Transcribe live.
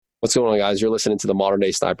What's going on, guys? You're listening to the Modern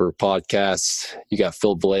Day Sniper podcast. You got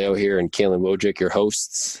Phil Vallejo here and Kalen Wojcik, your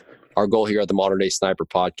hosts. Our goal here at the Modern Day Sniper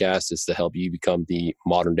podcast is to help you become the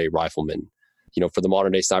modern day rifleman. For the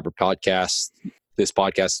Modern Day Sniper podcast, this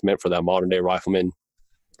podcast is meant for that modern day rifleman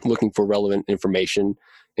looking for relevant information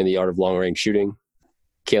in the art of long range shooting.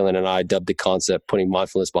 Kalen and I dubbed the concept putting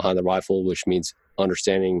mindfulness behind the rifle, which means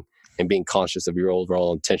understanding and being conscious of your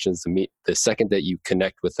overall intentions to meet the second that you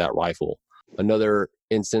connect with that rifle. Another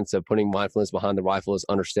instance of putting mindfulness behind the rifle is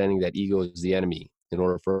understanding that ego is the enemy. In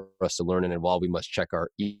order for us to learn and evolve, we must check our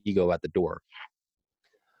ego at the door.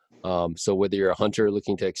 So whether you're a hunter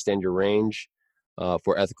looking to extend your range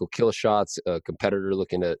for ethical kill shots, a competitor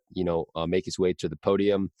looking to, make his way to the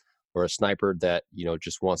podium, or a sniper that,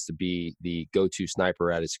 just wants to be the go-to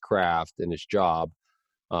sniper at his craft and his job,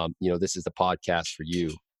 this is the podcast for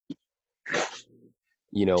you.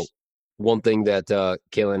 One thing that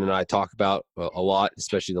Kalen and I talk about a lot,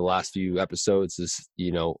 especially the last few episodes, is,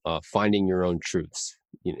 finding your own truths.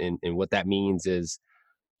 And what that means is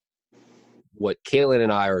what Kalen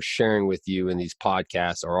and I are sharing with you in these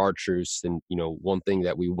podcasts are our truths. And, one thing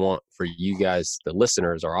that we want for you guys, the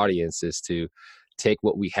listeners, our audience, is to take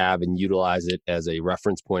what we have and utilize it as a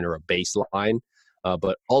reference point or a baseline.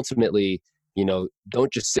 But ultimately,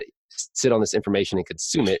 don't just sit on this information and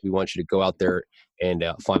consume it. We want you to go out there and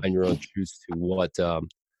find your own truths to what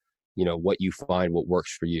you find, what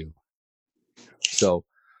works for you. So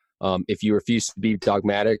if you refuse to be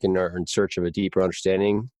dogmatic and are in search of a deeper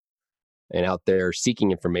understanding and out there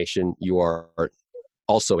seeking information, you are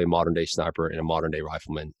also a modern day sniper and a modern day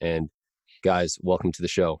rifleman. And guys, welcome to the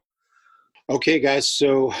show. Okay, guys.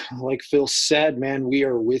 So like Phil said, man, we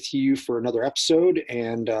are with you for another episode.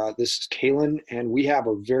 And this is Kalen, and we have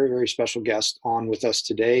a very, very special guest on with us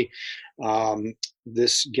today.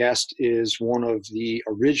 This guest is one of the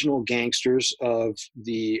original gangsters of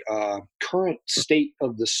the current state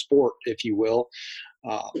of the sport, if you will.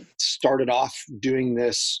 Started off doing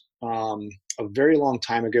this a very long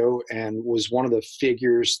time ago and was one of the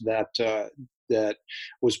figures that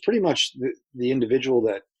was pretty much the individual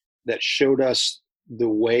that showed us the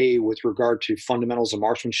way with regard to fundamentals of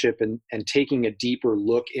marksmanship and taking a deeper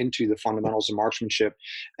look into the fundamentals of marksmanship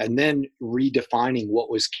and then redefining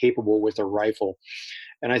what was capable with a rifle.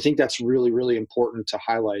 And I think that's really, really important to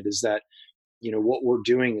highlight is that, what we're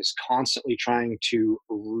doing is constantly trying to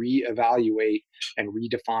reevaluate and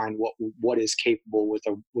redefine what is capable with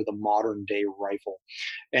a modern day rifle.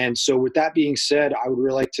 And so with that being said, I would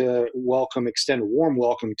really like to extend a warm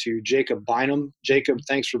welcome to Jacob Bynum. Jacob,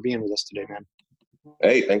 thanks for being with us today, man.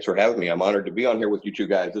 Hey, thanks for having me. I'm honored to be on here with you two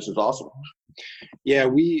guys. This is awesome. Yeah,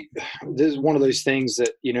 this is one of those things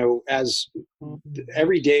that, as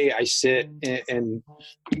every day I sit and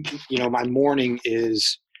my morning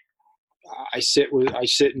is, I sit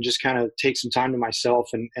and just kind of take some time to myself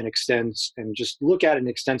and extend and just look at it and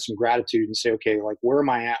extend some gratitude and say, okay, like, where am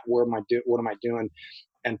I at? What am I doing?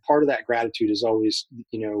 And part of that gratitude is always,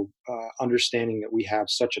 understanding that we have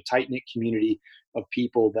such a tight knit community of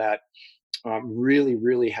people that really,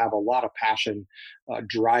 really have a lot of passion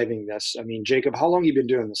driving this. I mean, Jacob, how long have you been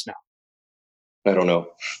doing this now? I don't know.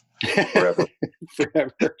 Forever.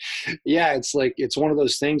 Forever. Yeah, it's one of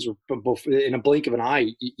those things where in a blink of an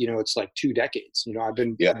eye, it's like 2 decades. I've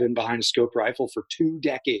been behind a scope rifle for 2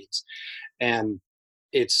 decades, and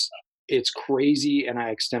it's crazy. And I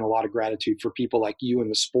extend a lot of gratitude for people like you in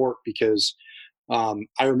the sport because I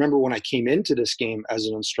remember when I came into this game as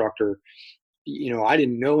an instructor, I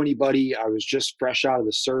didn't know anybody. I was just fresh out of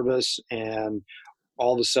the service, and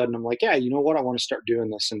all of a sudden I'm like, yeah, you know what? I want to start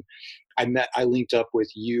doing this. And I linked up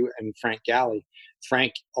with you and Frank Galley.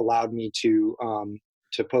 Frank allowed me to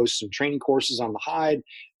post some training courses on the Hyde.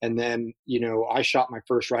 And then, I shot my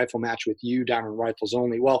first rifle match with you down in Rifles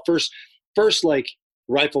Only. Well, first like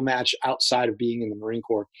rifle match outside of being in the Marine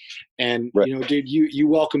Corps. And, right. Dude, you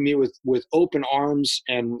welcomed me with open arms,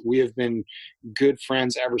 and we have been good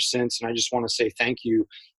friends ever since. And I just want to say thank you,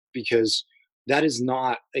 because that is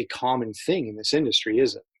not a common thing in this industry,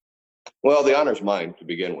 is it? Well, the honor's mine to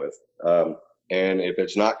begin with. And if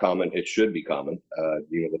it's not common, it should be common.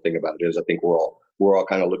 The thing about it is, I think we're all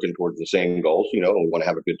kind of looking towards the same goals, and we want to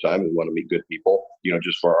have a good time. We want to meet good people,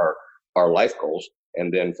 just for our life goals.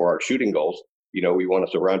 And then for our shooting goals, we want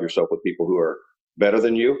to surround yourself with people who are better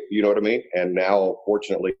than you, you know what I mean? And now,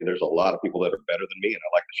 fortunately, there's a lot of people that are better than me, and I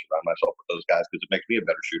like to surround myself with those guys because it makes me a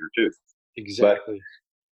better shooter too. Exactly.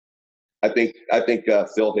 But I think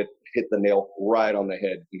Phil hit the nail right on the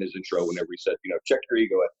head in his intro whenever he said, check your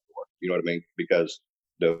ego at the door. You know what I mean? Because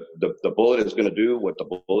the bullet is going to do what the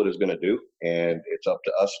bullet is going to do, and it's up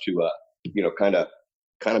to us to kind of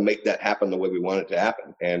kind of make that happen the way we want it to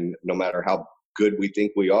happen. And no matter how good we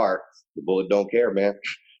think we are, the bullet don't care, man.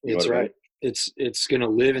 It's right. It's going to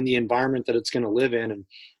live in the environment that it's going to live in.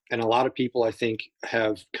 And a lot of people, I think,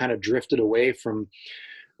 have kind of drifted away from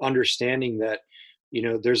understanding that,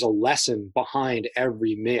 there's a lesson behind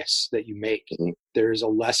every miss that you make. Mm-hmm. There's a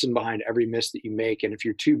lesson behind every miss that you make. And if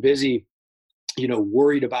you're too busy,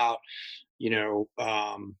 worried about,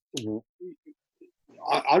 I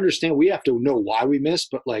understand we have to know why we miss,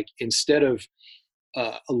 but like, instead of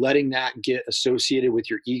letting that get associated with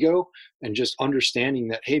your ego and just understanding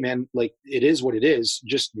that, hey man, like it is what it is,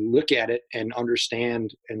 just look at it and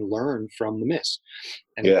understand and learn from the miss.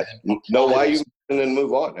 And know why you, and then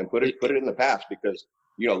move on and put it in the past, because,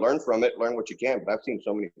 learn from it, learn what you can. But I've seen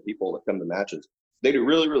so many people that come to matches, they do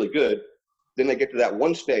really, really good. Then they get to that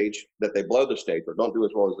one stage that they blow the stage or don't do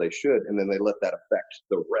as well as they should. And then they let that affect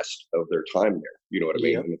the rest of their time there. You know what I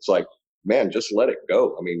mean? And it's like, man, just let it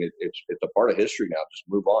go. I mean, it's a part of history now. Just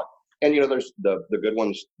move on. And, there's the good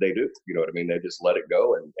ones, they do, you know what I mean? They just let it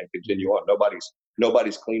go and continue on.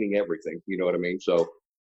 Nobody's cleaning everything. You know what I mean? So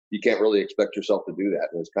you can't really expect yourself to do that.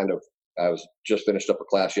 And it's kind of, I was just finished up a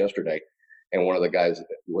class yesterday, and one of the guys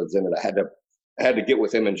was in it. I had to get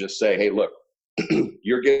with him and just say, hey, look,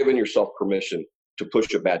 you're giving yourself permission to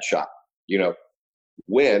push a bad shot.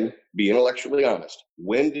 When, be intellectually honest,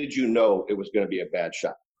 when did you know it was going to be a bad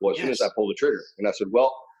shot? Well, as soon as I pulled the trigger. And I said,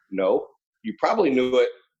 well, no, you probably knew it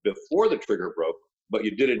before the trigger broke, but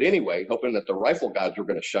you did it anyway, hoping that the rifle gods were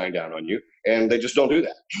going to shine down on you. And they just don't do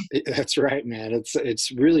that. That's right, man.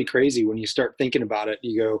 It's really crazy when you start thinking about it.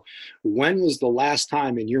 You go, when was the last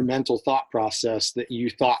time in your mental thought process that you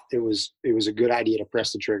thought it was a good idea to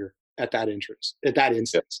press the trigger at that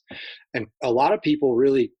instance? And a lot of people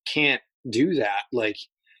really can't do that. Like,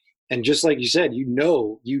 and just like you said,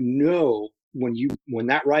 when you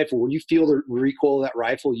feel the recoil of that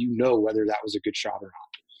rifle, whether that was a good shot or not.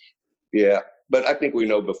 Yeah, but I think we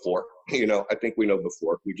know before. I think we know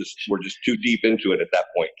before. We're just too deep into it at that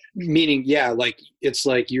point. Meaning, like it's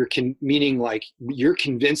like you're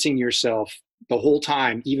convincing yourself the whole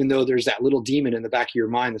time, even though there's that little demon in the back of your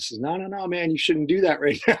mind that says, no, man, you shouldn't do that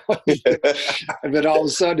right now. But all of a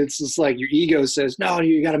sudden it's just like your ego says, no,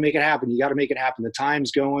 you got to make it happen. You got to make it happen. The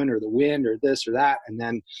time's going, or the wind, or this or that. And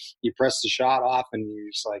then you press the shot off and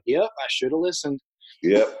you're just like, yep, I should have listened.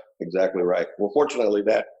 Yep, exactly right. Well, fortunately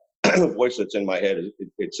that voice that's in my head,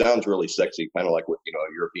 it sounds really sexy, kind of like with,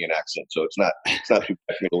 a European accent. So it's not too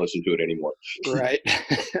bad for me to listen to it anymore. Right.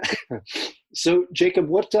 So Jacob,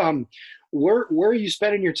 where are you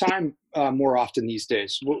spending your time more often these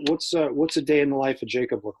days? What's a day in the life of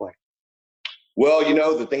Jacob look like? Well,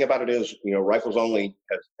 the thing about it is, Rifles Only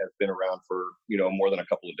has been around for, more than a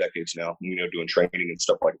couple of decades now, doing training and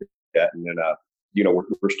stuff like that. And then,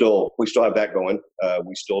 we still have that going.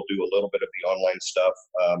 We still do a little bit of the online stuff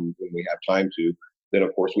when we have time to. Then,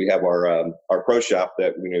 of course, we have our pro shop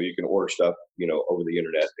that, you can order stuff, over the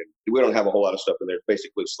internet. And we don't have a whole lot of stuff in there. It's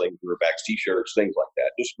basically sling through bags, T-shirts, things like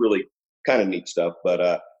that. Just really kind of neat stuff.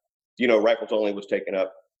 But, Rifles Only was taking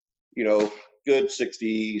up, good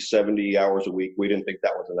 60, 70 hours a week. We didn't think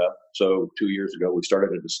that was enough. So 2 years ago, we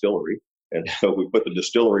started a distillery. And so we put the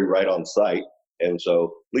distillery right on site. And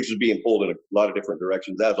so Lisa's being pulled in a lot of different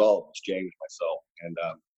directions, as all of us, James, myself.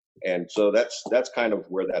 And so that's kind of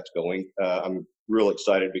where that's going. I'm real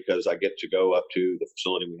excited because I get to go up to the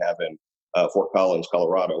facility we have in Fort Collins,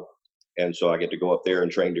 Colorado. And so I get to go up there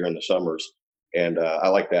and train during the summers. And I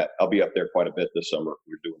like that. I'll be up there quite a bit this summer.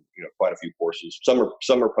 We're doing, quite a few courses. Some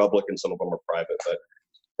are public and some of them are private, but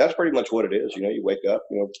that's pretty much what it is. You wake up,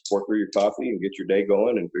 pour through your coffee and get your day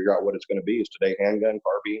going and figure out what it's going to be. Is today handgun,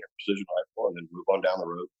 carbine, or precision rifle, and then move on down the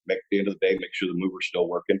road. At the end of the day, make sure the mover's still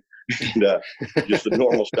working. And just the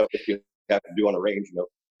normal stuff that you have to do on a range.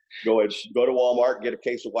 Go to Walmart, get a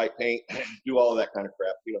case of white paint, do all of that kind of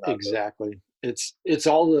crap. Exactly. It's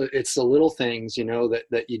the little things,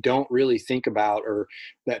 that you don't really think about, or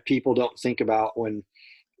that people don't think about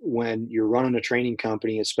when you're running a training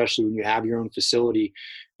company, especially when you have your own facility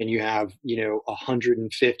and you have,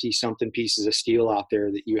 150 something pieces of steel out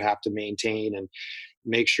there that you have to maintain and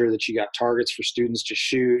make sure that you got targets for students to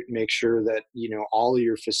shoot, make sure that, all of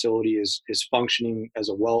your facility is functioning as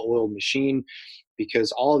a well-oiled machine,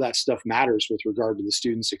 because all of that stuff matters with regard to the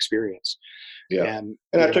student's experience. Yeah. And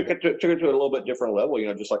I took it to a little bit different level,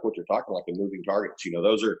 just like what you're talking, like the moving targets.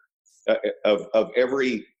 Those are of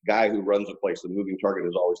every guy who runs a place, the moving target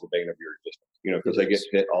is always the bane of your existence, because they get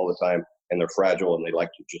hit all the time and they're fragile and they like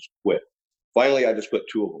to just quit. Finally, I just put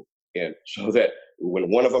two of them in so that when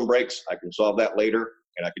one of them breaks, I can solve that later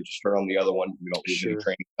and I can just turn on the other one. We don't lose any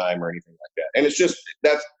training time or anything like that. And it's just,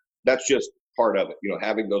 that's just part of it,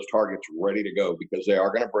 having those targets ready to go, because they are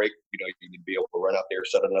going to break. You need to be able to run out there,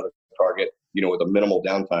 set another target, with a minimal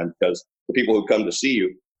downtime, because the people who come to see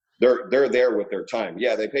you, they're there with their time.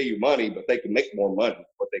 Yeah, they pay you money, but they can make more money.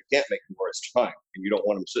 What they can't make more is time. And you don't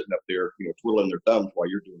want them sitting up there, twiddling their thumbs while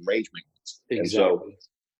you're doing range maintenance. Exactly. And so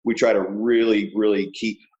we try to really, really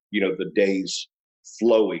keep, the days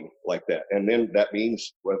flowing like that. And then that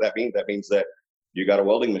means that you got a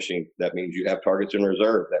welding machine. That means you have targets in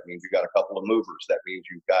reserve. That means you got a couple of movers. That means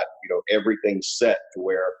you've got, everything set to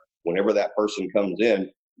where whenever that person comes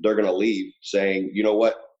in, they're going to leave saying, you know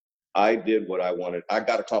what? I did what I wanted. I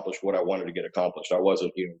got accomplished what I wanted to get accomplished. I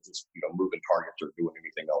wasn't, just, moving targets or doing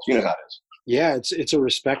anything else. You know how it is. Yeah, it's a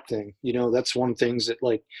respect thing. That's one of the things that,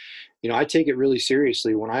 like, I take it really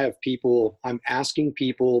seriously when I have people. I'm asking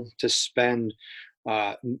people to spend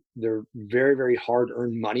their very, very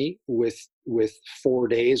hard-earned money with 4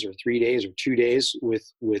 days or 3 days or 2 days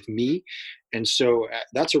with me, and so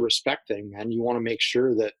that's a respect thing, man. You want to make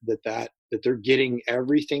sure that they're getting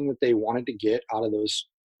everything that they wanted to get out of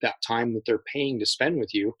that time that they're paying to spend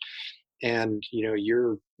with you. And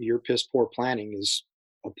your piss poor planning is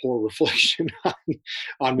a poor reflection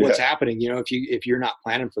on what's happening. If you're not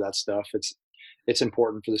planning for that stuff, it's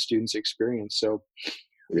important for the student's experience. So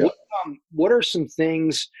what are some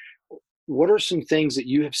things that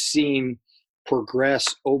you have seen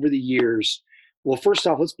progress over the years? Well, first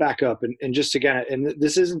off, let's back up and just again, and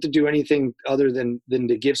this isn't to do anything other than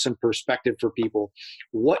to give some perspective for people.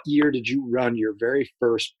 What year did you run your very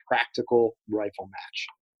first practical rifle match?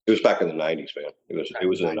 It was back in the 90s, man. It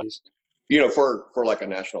was in the 90s. For like a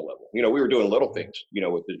national level. We were doing little things,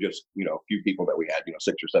 with just, a few people that we had, 6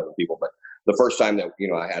 or 7 people. But the first time that,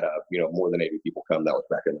 I had more than 80 people come, that was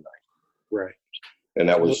back in the 90s. Right. And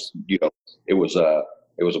that was, it was a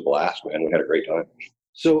blast, man. We had a great time.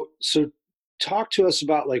 So talk to us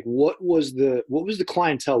about, like, what was the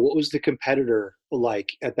clientele? What was the competitor like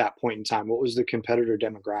at that point in time? What was the competitor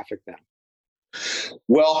demographic then?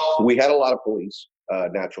 Well, we had a lot of police,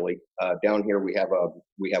 naturally. Down here, we have a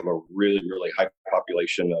really, really high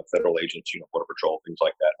population of federal agents, Border Patrol, things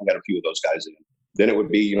like that. We had a few of those guys in. Then it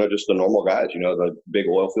would be, just the normal guys, the big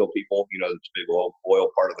oil field people, it's big oil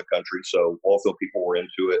part of the country. So oil field people were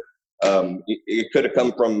into it. It could have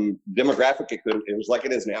come from demographic. It was like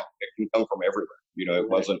it is now. It can come from everywhere.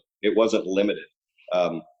 It wasn't limited.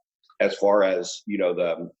 As far as,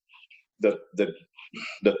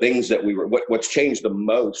 the things that we were, what's changed the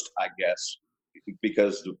most, I guess,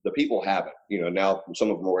 because the people have it, now some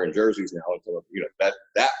of them are wearing jerseys now, and so,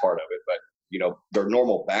 that part of it, but, their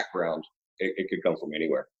normal background, it could come from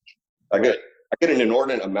anywhere. I get an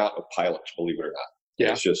inordinate amount of pilots, believe it or not.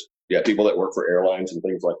 Yeah. It's just, people that work for airlines and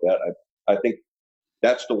things like that. I think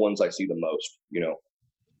that's the ones I see the most,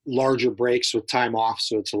 Larger breaks with time off,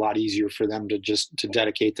 so it's a lot easier for them to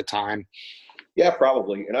dedicate the time. Yeah,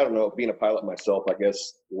 probably. And I don't know, being a pilot myself, I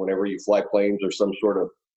guess whenever you fly planes, there's some sort of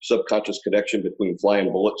subconscious connection between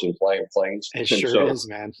flying bullets and flying planes. It sure is,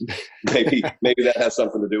 man. maybe that has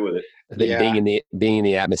something to do with it. I think being in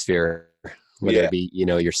the atmosphere, whether it be,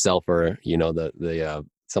 yourself or, the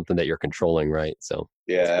something that you're controlling, right? So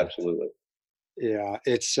yeah, absolutely. Yeah,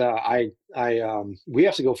 it's we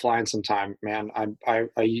have to go flying sometime, man. I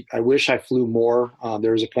wish I flew more.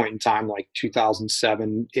 There was a point in time, like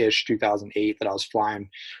 2007-ish, 2008, that I was flying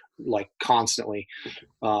like constantly,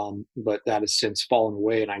 but that has since fallen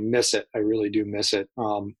away, and I miss it. I really do miss it.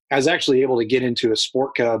 I was actually able to get into a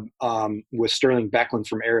Sport Cub with Sterling Becklin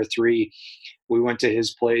from Era 3. We went to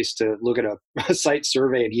his place to look at a site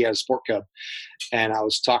survey, and he had a Sport Cub. And I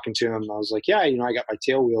was talking to him. I was like, yeah, I got my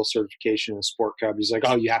tail wheel certification in a Sport Cub. He's like,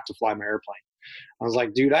 oh, you have to fly my airplane. I was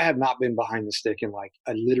like, dude, I have not been behind the stick in like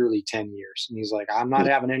literally 10 years. And he's like, I'm not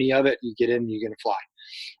having any of it. You get in, you're going to fly.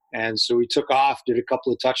 And so we took off, did a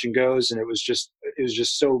couple of touch and goes, and it was just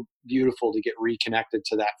so beautiful to get reconnected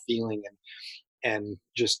to that feeling, and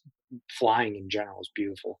just flying in general is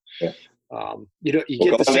beautiful. Yeah. You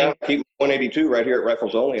get the same. Keep 182 right here at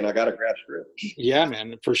Rifles Only, and I got a grass strip. Yeah,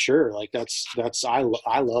 man, for sure. Like that's I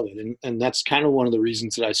love it, and that's kind of one of the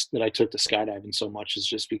reasons that I took to skydiving so much, is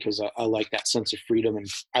just because I like that sense of freedom, and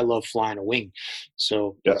I love flying a wing,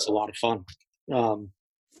 so that's a lot of fun.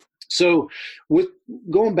 So with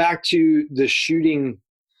going back to the shooting,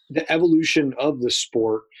 the evolution of the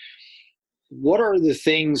sport, what are the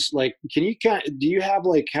things, like, do you have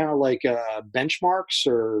benchmarks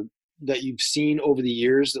or that you've seen over the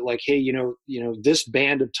years that, like, hey, this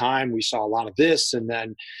band of time we saw a lot of this, and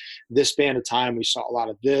then this band of time we saw a lot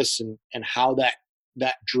of this, and how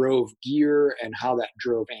that drove gear, and how that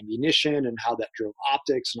drove ammunition, and how that drove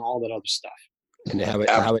optics and all that other stuff, and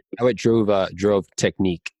how it drove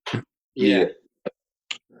technique. Yeah.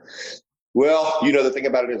 Well, the thing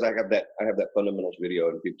about it is I have that fundamentals video,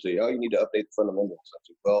 and people say, "Oh, you need to update the fundamentals." I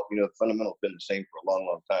say, "Well, the fundamentals have been the same for a long,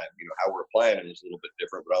 long time. How we're applying it is a little bit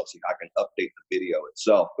different, but obviously I can update the video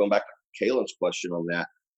itself." Going back to Kalen's question on that,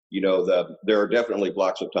 there are definitely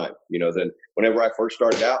blocks of time. Then whenever I first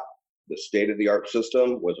started out, the state-of-the-art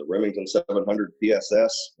system was a Remington 700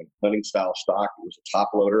 PSS, a hunting style stock. It was a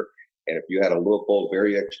top loader, and if you had a Leupold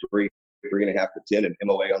Vari X3 3.5 to 10 and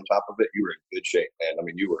MOA on top of it, you were in good shape, man. I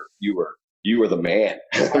mean, you were the man.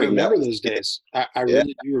 I remember those days. I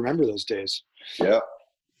really do remember those days. Yeah.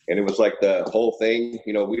 And it was like the whole thing,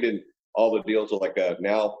 we didn't, all the deals are like,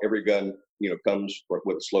 now every gun, comes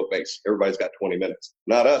with a slope base. Everybody's got 20 minutes.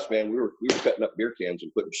 Not us, man. We were cutting up beer cans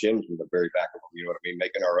and putting shims in the very back of them. You know what I mean?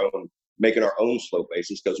 Making our own slope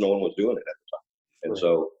bases because no one was doing it at the time. And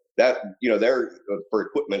so that, there for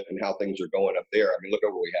equipment and how things are going up there. I mean, look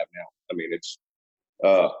at what we have now. I mean, it's,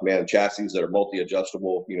 chassis that are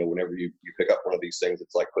multi-adjustable. Whenever you pick up one of these things,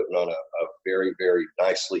 it's like putting on a very, very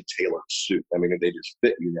nicely tailored suit. I mean, they just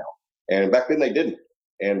fit you now. And back then they didn't.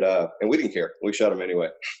 And we didn't care. We shot them anyway.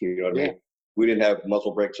 You know what I mean? We didn't have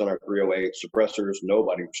muzzle brakes on our 308 suppressors.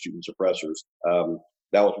 Nobody was shooting suppressors.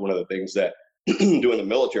 That was one of the things that doing the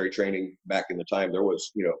military training back in the time, there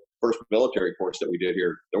was, first military course that we did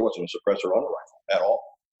here, there wasn't a suppressor on a rifle at all.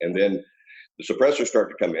 And then the suppressors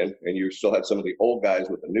started to come in, and you still had some of the old guys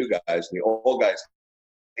with the new guys, and the old guys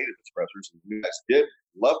hated the suppressors, and the new guys did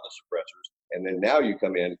love the suppressors. And then now you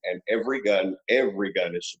come in, and every gun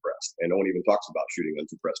is suppressed, and no one even talks about shooting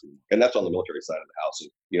unsuppressed anymore. And that's on the military side of the house.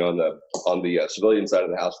 And on the civilian side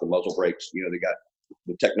of the house, the muzzle brakes, they got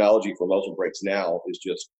the technology for muzzle brakes now is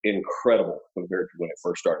just incredible compared to when it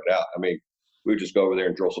first started out. I mean, we would just go over there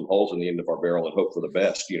and drill some holes in the end of our barrel and hope for the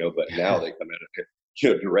best, but now they come in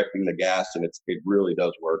directing the gas, and it really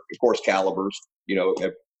does work. Of course, calibers,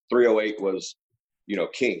 if 308 was,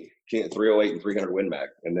 king 308 and 300 Win Mag,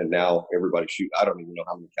 and then now everybody shoot. I don't even know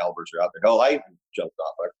how many calibers are out there. Hell, I even jumped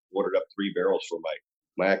off. I ordered up 3 barrels for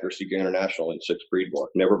my Accuracy International and 6 Creedmoor.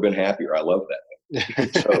 Never been happier. I love that.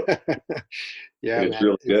 So, yeah, it's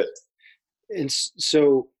really good. And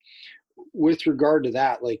so, with regard to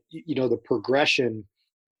that, like the progression,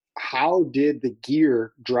 how did the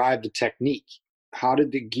gear drive the technique? How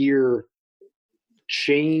did the gear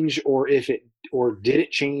change, or did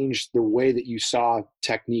it change the way that you saw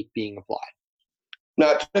technique being applied?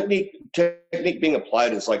 No, technique being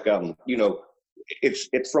applied is like,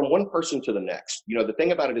 it's from one person to the next. The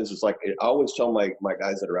thing about it is like, I always tell my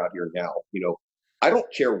guys that are out here now, I don't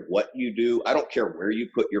care what you do. I don't care where you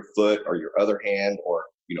put your foot or your other hand or,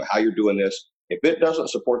 how you're doing this. If it doesn't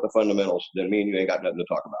support the fundamentals, then me and you ain't got nothing to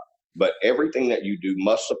talk about. But everything that you do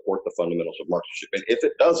must support the fundamentals of marksmanship. And if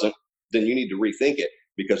it doesn't, then you need to rethink it,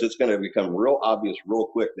 because it's going to become real obvious real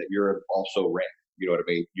quick that you're also ran. You know what I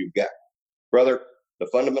mean? You've got, brother, the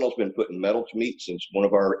fundamentals been put in metal to meat since one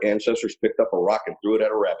of our ancestors picked up a rock and threw it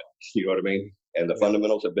at a rabbit. You know what I mean? And the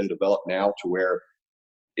fundamentals have been developed now to where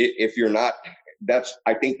if you're not,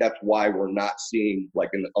 I think that's why we're not seeing,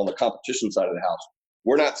 like on the competition side of the house,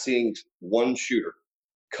 we're not seeing one shooter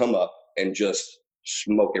come up and just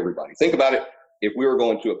smoke everybody. Think about it. If we were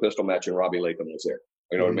going to a pistol match and Robbie Latham was there,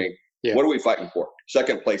 you know what I mean? Yeah. What are we fighting for?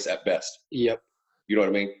 Second place at best. Yep. You know what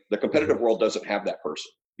I mean? The competitive world doesn't have that person.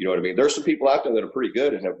 You know what I mean? There's some people out there that are pretty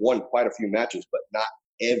good and have won quite a few matches, but not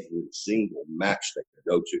every single match they can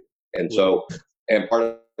go to. And so, and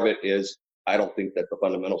part of it is, I don't think that the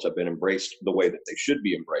fundamentals have been embraced the way that they should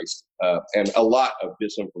be embraced. And a lot of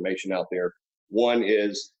disinformation out there. One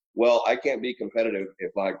is, well, I can't be competitive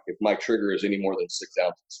if my trigger is any more than 6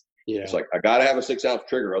 ounces. Yeah. It's like, I got to have a 6 ounce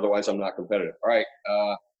trigger, otherwise I'm not competitive. All right.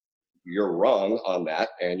 You're wrong on that,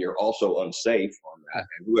 and you're also unsafe on that.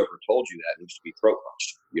 And whoever told you that needs to be throat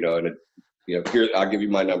punched. And here, I'll give you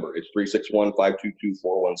my number. It's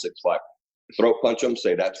 361-522-4165. Throat punch them.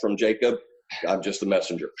 Say, that's from Jacob. I'm just the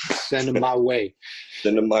messenger. Send them my way.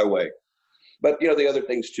 Send them my way. But the other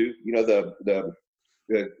things too.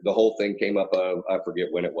 The whole thing came up. I forget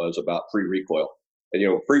when it was, about free recoil. And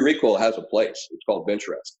free recoil has a place. It's called bench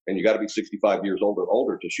rest, and you got to be 65 years old or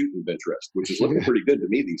older to shoot in bench rest, which is looking pretty good to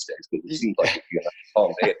me these days, because it seems like you got a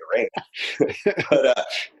long day at the range.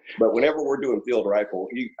 But whenever we're doing field rifle,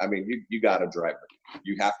 you got to drive the gun.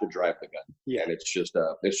 You have to drive the gun. Yeah, and it's just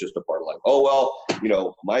a part of life. Oh well,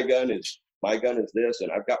 my gun is this, and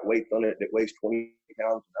I've got weight on it that weighs 20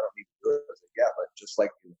 pounds, and I don't need to do it. I said, yeah, but just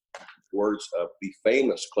like in the words of the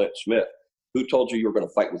famous Clint Smith, who told you were going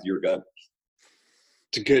to fight with your gun?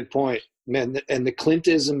 It's a good point, man. And the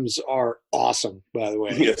Clintisms are awesome, by the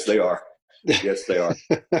way. Yes, they are. Yes, they are.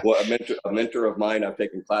 Well, a mentor of mine, I've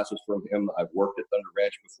taken classes from him. I've worked at Thunder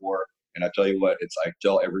Ranch before. And I tell you what, I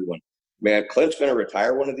tell everyone, man, Clint's going to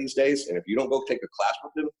retire one of these days. And if you don't go take a class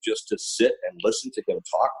with him just to sit and listen to him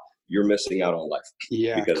talk, you're missing out on life.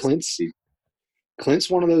 Yeah, Because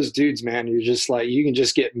Clint's one of those dudes, man. You're just like, you can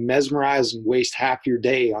just get mesmerized and waste half your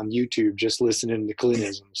day on YouTube just listening to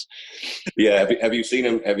Clintisms. Yeah, have you seen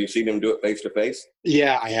him? Have you seen him do it face to face?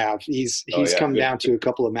 Yeah, I have. He's come down to a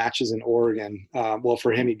couple of matches in Oregon. Well,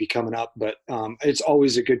 for him, he'd be coming up, but it's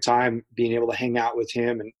always a good time being able to hang out with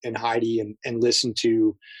him and Heidi and listen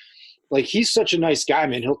to. Like, he's such a nice guy,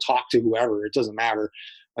 man. He'll talk to whoever. It doesn't matter.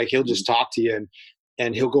 Like, he'll just talk to you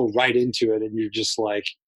and he'll go right into it, and you're just like,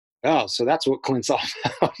 oh, so that's what Clint's all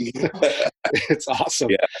about. It's awesome.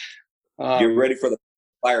 Yeah. You're ready for the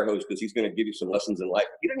fire hose because he's going to give you some lessons in life.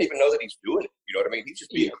 He didn't even know that he's doing it. You know what I mean? He's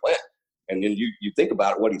just being Clint. And then you think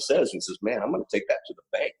about what he says and says, man, I'm going to take that to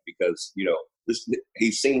the bank because, you know,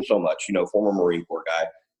 he's seen so much, you know, former Marine Corps guy,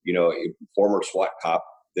 you know, a former SWAT cop,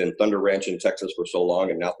 then Thunder Ranch in Texas for so long,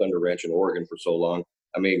 and now Thunder Ranch in Oregon for so long.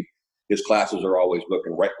 I mean, his classes are always booked,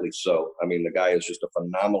 and rightfully so. I mean, the guy is just a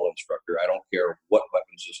phenomenal instructor. I don't care what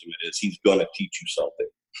weapon system it is. He's going to teach you something.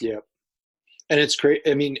 Yeah. And it's great.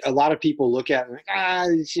 I mean, a lot of people look at it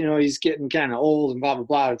like, you know, he's getting kind of old and blah, blah,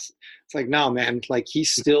 blah. It's like, no, man, like,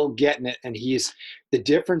 he's still getting it. And the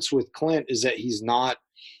difference with Clint is that he's not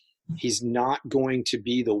going to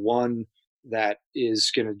be the one that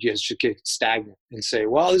is going to just get stagnant and say,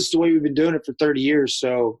 well, this is the way we've been doing it for 30 years.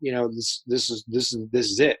 So, you know, this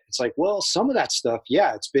is it. It's like, well, some of that stuff,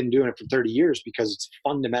 yeah, it's been doing it for 30 years because it's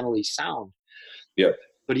fundamentally sound. Yeah.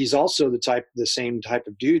 But he's also the same type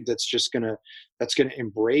of dude that's going to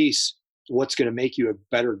embrace what's going to make you a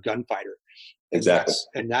better gunfighter. Exactly.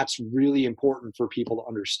 And that's really important for people to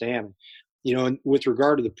understand. You know, and with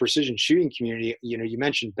regard to the precision shooting community, you know, you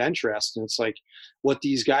mentioned bench rest, and it's like, what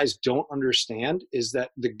these guys don't understand is that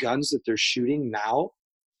the guns that they're shooting now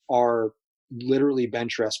are literally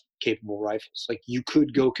bench rest capable rifles. Like, you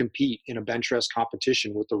could go compete in a bench rest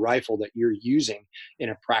competition with the rifle that you're using in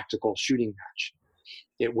a practical shooting match.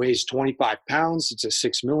 It weighs 25 pounds. It's a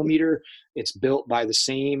 6mm. It's built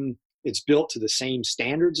to the same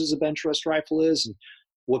standards as a bench rest rifle is. And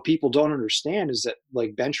what people don't understand is that,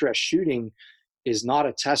 like, bench rest shooting is not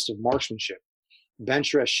a test of marksmanship.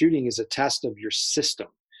 Bench rest shooting is a test of your system.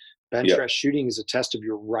 Bench rest shooting is a test of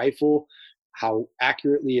your rifle, how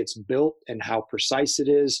accurately it's built and how precise it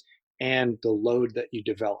is, and the load that you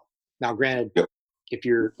develop. Now, granted, if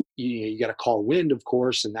you got to call wind, of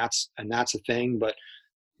course, and that's a thing, but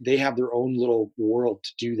they have their own little world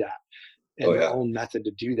to do that and their own method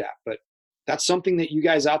to do that. But that's something that you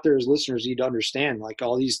guys out there as listeners need to understand. Like,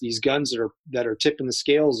 all these guns that are tipping the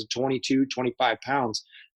scales at 22, 25 pounds,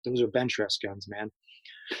 those are bench rest guns, man.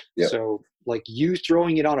 Yep. So, like, you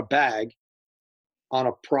throwing it on a bag, on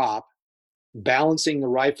a prop, balancing the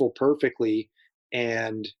rifle perfectly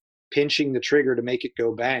and pinching the trigger to make it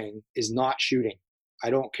go bang is not shooting. I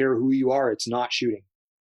don't care who you are. It's not shooting.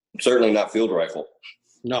 Certainly not field rifle.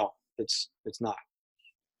 No, it's not.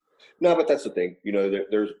 No, but that's the thing. You know,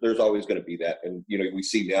 there's always going to be that, and you know, we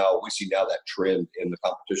see now that trend in the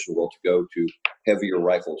competition world to go to heavier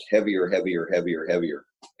rifles, heavier.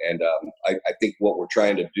 And I think what we're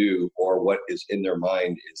trying to do, or what is in their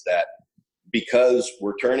mind, is that because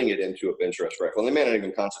we're turning it into a bench rest rifle, and they may not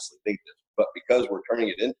even consciously think this, but because we're turning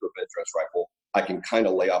it into a bench rest rifle, I can kind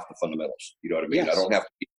of lay off the fundamentals. You know what I mean? Yes. I don't have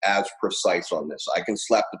to be as precise on this. I can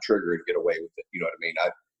slap the trigger and get away with it. You know what I mean?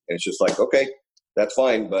 And it's just like, okay, that's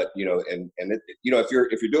fine. But, you know, and it, you know, if you're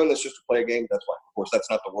doing this just to play a game, that's fine. Of course, that's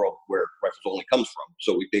not the world where rifles only comes from.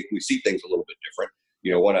 So we see things a little bit different.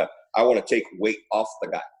 You know, I want to take weight off the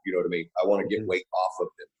guy. You know what I mean? I want to get weight off of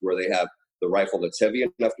them, where they have the rifle that's heavy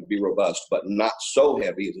enough to be robust, but not so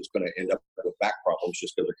heavy as it's going to end up with back problems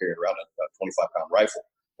just because they're carrying around a 25-pound rifle.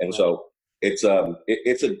 And so it's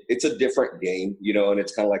a different game, you know, and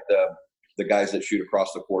it's kind of like the guys that shoot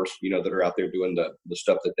across the course, you know, that are out there doing the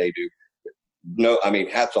stuff that they do. No, I mean,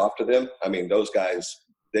 hats off to them. I mean, those guys,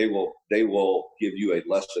 they will give you a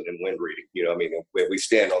lesson in wind reading. You know, I mean, we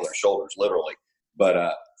stand on their shoulders literally.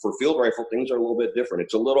 But for field rifle, things are a little bit different.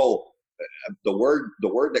 It's a little the word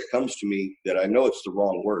that comes to me, that I know it's the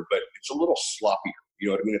wrong word, but it's a little sloppier. You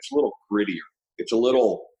know what I mean? It's a little grittier. It's a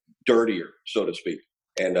little dirtier, so to speak.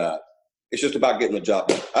 And it's just about getting the job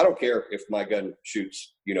done. I don't care if my gun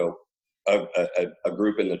shoots, you know, a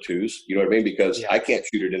group in the twos. You know what I mean? Because I can't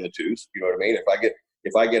shoot it in the twos. You know what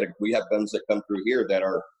I mean? We have guns that come through here that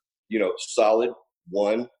are, you know, solid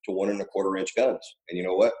 1 to 1 1/4 inch guns. And you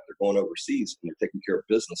know what? They're going overseas and they're taking care of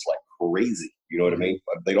business like crazy. You know what I mean?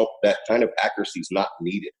 That kind of accuracy is not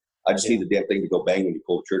needed. I just need the damn thing to go bang when you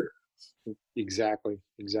pull the trigger. Exactly.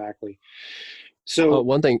 So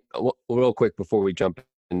One thing, real quick before we jump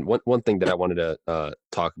in, one thing that I wanted to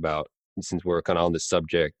talk about, since we're kind of on the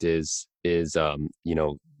subject, is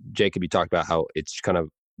Jacob, you talked about how it's kind of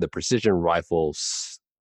the precision rifles,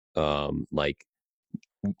 like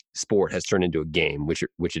sport has turned into a game, which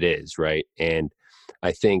it is, right? And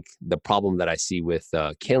I think the problem that I see with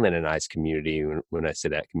Kalen and I's community, when I say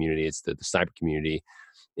that community, it's the sniper community,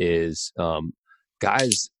 is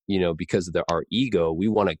guys, because of our ego, we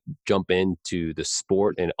want to jump into the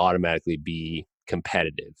sport and automatically be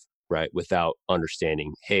competitive, right? Without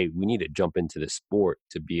understanding, hey, we need to jump into the sport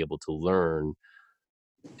to be able to learn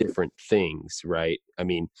different things, right? I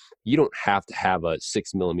mean, you don't have to have a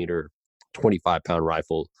 6 millimeter, 25-pound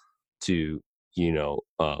rifle to,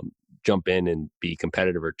 jump in and be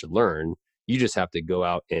competitive or to learn. You just have to go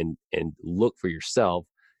out and look for yourself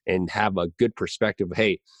and have a good perspective of,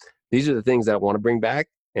 hey, these are the things that I want to bring back,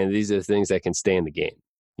 and these are the things that can stay in the game.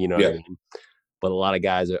 You know what I mean? But a lot of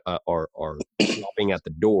guys are dropping at the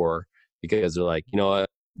door because they're like, you know what,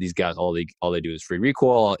 these guys, all they do is free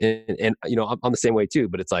recoil, and I'm the same way too.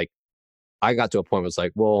 But it's like I got to a point where it's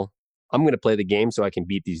like, well, I'm going to play the game so I can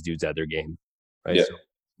beat these dudes at their game, right? Yeah.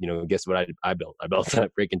 So, guess what I built? I built that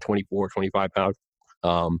freaking 24, 25 pound,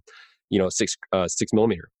 6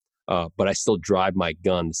 millimeter. But I still drive my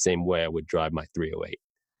gun the same way I would drive my 308.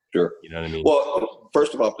 Sure. You know what I mean? Well,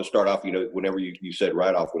 first of all, to start off, whenever you said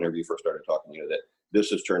right off, whenever you first started talking, that this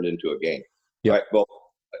has turned into a game, right? Well,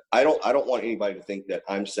 I don't want anybody to think that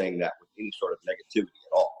I'm saying that with any sort of negativity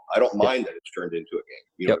at all. I don't mind that it's turned into a game.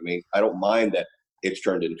 You know what I mean? I don't mind that it's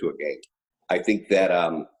turned into a game. I think that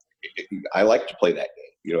I like to play that game.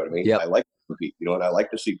 You know what I mean? I like to compete. And I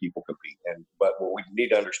like to see people compete. But what we need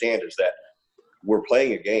to understand is that we're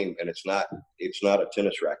playing a game, and it's not a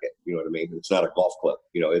tennis racket. You know what I mean? It's not a golf club.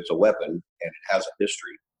 It's a weapon, and it has a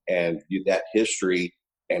history, and that history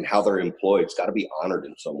and how they're employed, it's got to be honored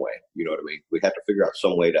in some way. You know what I mean? We have to figure out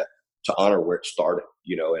some way to honor where it started.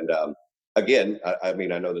 And again, I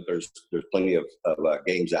mean, I know that there's plenty of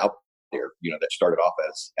games out there, that started off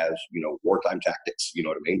as wartime tactics. You know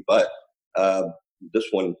what I mean? But this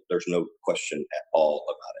one, there's no question at all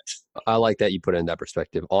about it. I like that you put it in that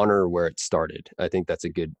perspective. Honor where it started. I think that's a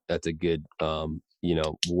good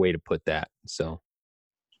way to put that. So.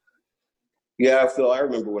 Yeah, Phil, I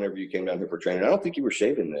remember whenever you came down here for training. I don't think you were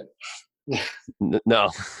shaving then. No.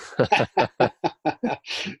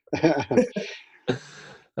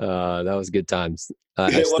 That was good times.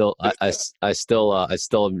 I still am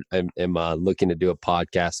looking to do a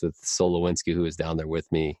podcast with Solowinski, who is down there with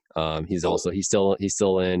me. He's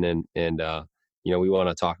still in, and we want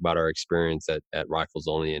to talk about our experience at Rifles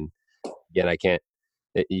Only. And again, I can't.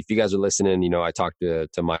 If you guys are listening, I talked to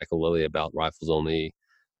Michael Lilly about Rifles Only,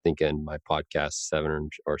 I think in my podcast 7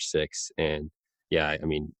 or 6, and yeah, I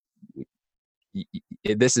mean,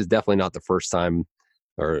 this is definitely not the first time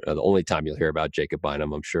or the only time you'll hear about Jacob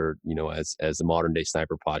Bynum. I'm sure, as the Modern Day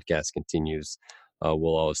Sniper podcast continues,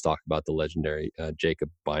 we'll always talk about the legendary Jacob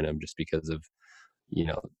Bynum, just because of,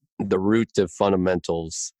 the root of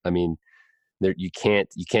fundamentals. I mean, you can't,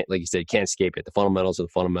 like you said, you can't escape it. The fundamentals are the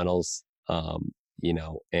fundamentals,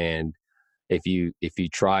 and if you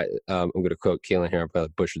try, I'm going to quote Kalen here, I'm going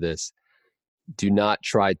to butcher this. Do not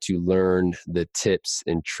try to learn the tips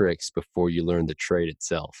and tricks before you learn the trade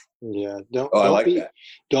itself. Yeah.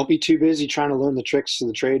 Don't be too busy trying to learn the tricks to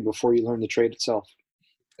the trade before you learn the trade itself.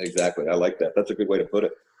 Exactly. I like that. That's a good way to put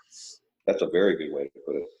it. That's a very good way to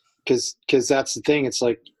put it. Because that's the thing. It's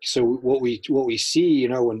like, so what we see,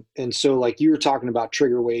 and so like you were talking about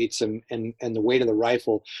trigger weights and the weight of the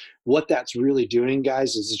rifle, what that's really doing,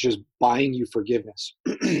 guys, is it's just buying you forgiveness.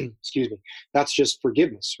 Excuse me. That's just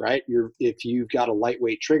forgiveness, right? If you've got a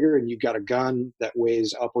lightweight trigger and you've got a gun that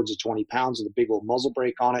weighs upwards of 20 pounds with a big old muzzle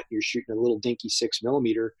brake on it, you're shooting a little dinky 6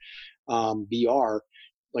 millimeter BR,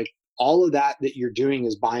 like, all of that you're doing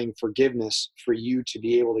is buying forgiveness for you to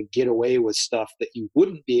be able to get away with stuff that you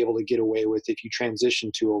wouldn't be able to get away with if you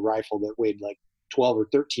transitioned to a rifle that weighed like 12 or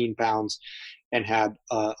 13 pounds and had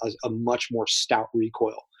a much more stout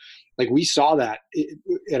recoil. Like we saw that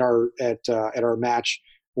at our match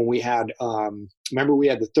when we had, remember we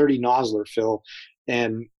had the 30 Nosler, Phil,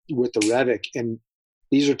 and with the Revic, and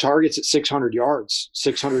these are targets at 600 yards,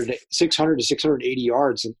 600 to 680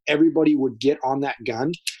 yards, and everybody would get on that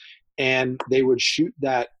gun and they would shoot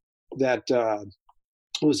that what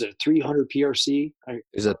was it, 300 PRC? It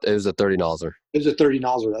was a 30 Nosler. It was a 30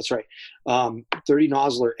 Nosler, that's right. 30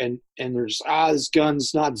 Nosler, and there's this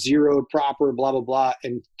gun's not zeroed proper, blah blah blah.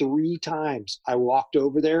 And 3 times I walked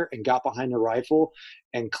over there and got behind the rifle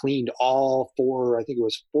and cleaned all 4, I think it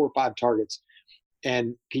was 4 or 5 targets.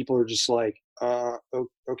 And people are just like,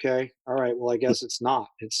 Okay, all right. Well, I guess it's not.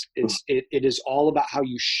 It is all about how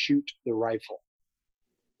you shoot the rifle.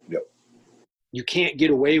 Yep. You can't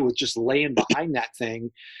get away with just laying behind that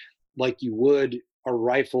thing like you would a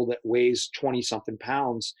rifle that weighs 20 something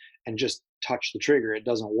pounds and just touch the trigger. It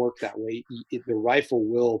doesn't work that way. The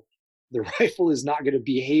rifle is not going to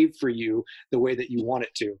behave for you the way that you want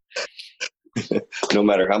it to. No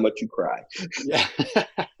matter how much you cry. Yeah,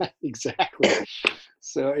 exactly.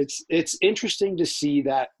 So it's interesting to see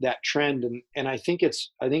that trend, and I think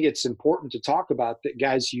it's important to talk about that,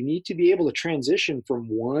 guys. You need to be able to transition from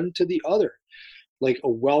one to the other, like a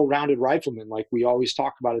well-rounded rifleman, like we always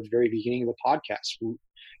talk about at the very beginning of the podcast.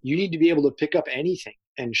 You need to be able to pick up anything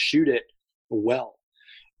and shoot it well.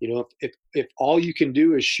 You know, if all you can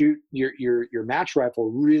do is shoot your match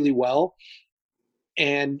rifle really well,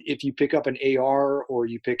 and if you pick up an AR or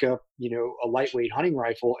you pick up, a lightweight hunting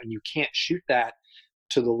rifle and you can't shoot that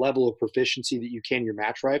to the level of proficiency that you can your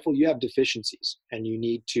match rifle, you have deficiencies, and you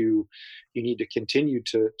need to continue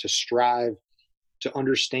to strive to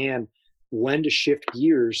understand when to shift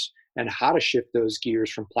gears and how to shift those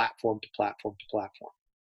gears from platform to platform to platform.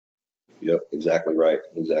 Yep, exactly right.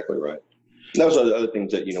 Exactly right. Those are the other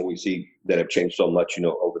things that, we see that have changed so much,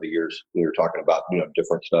 over the years. We were talking about,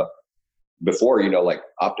 different stuff before, like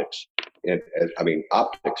optics. And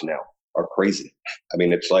optics now are crazy. I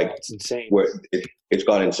mean, it's like, it's insane. It's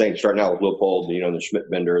gone insane. Starting out with Leupold, the Schmidt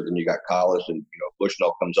Bender, then you got Collis, and,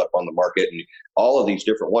 Bushnell comes up on the market, and all of these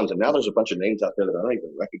different ones. And now there's a bunch of names out there that I don't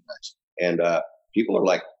even recognize. And people are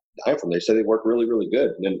like dying from them. They say they work really, really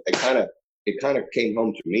good. And then it kind of came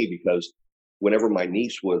home to me because whenever my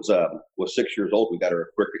niece was 6 years old, we got her a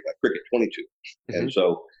Cricket 22. Mm-hmm. And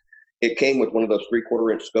so it came with one of those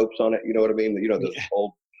 3/4 inch scopes on it. You know what I mean? Those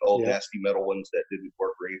old nasty metal ones that didn't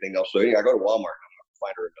work for anything else. So I go to Walmart and I'm going to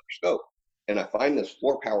find her another scope. And I find this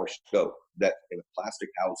 4-power scope that in a plastic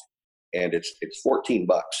housing, and it's $14.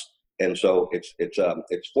 And so it's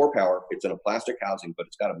 4-power. It's in a plastic housing, but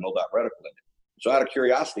it's got a mil-dot reticle in it. So out of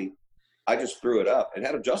curiosity, I just threw it up. It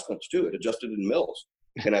had adjustments too. It adjusted in mils.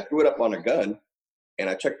 And I threw it up on a gun, and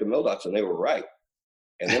I checked the mil dots, and they were right.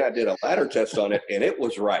 And then I did a ladder test on it, and it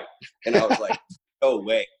was right. And I was like, no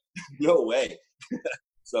way.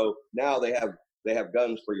 So now they have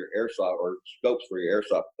guns for your airsoft, or scopes for your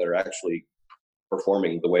airsoft, that are actually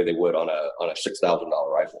performing the way they would on a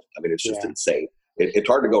 $6,000 rifle. I mean, it's just insane. It's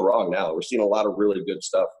hard to go wrong now. We're seeing a lot of really good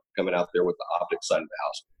stuff coming out there with the optics side of the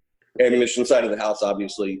house. Ammunition side of the house,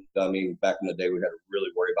 obviously. I mean, back in the day, we had to really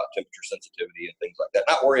worry about temperature sensitivity and things like that.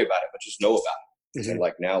 Not worry about it, but just know about it. Mm-hmm. And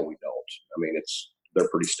like now, we don't. I mean, they're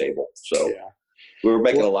pretty stable. So we were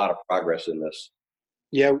making a lot of progress in this.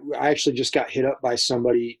 Yeah, I actually just got hit up by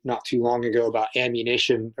somebody not too long ago about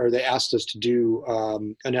ammunition, or they asked us to do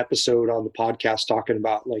an episode on the podcast talking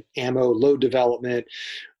about like ammo, load development,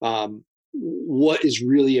 what is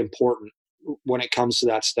really important when it comes to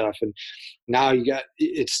that stuff. And now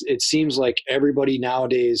it seems like everybody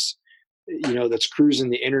nowadays, that's cruising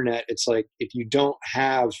the internet, it's like if you don't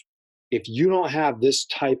have this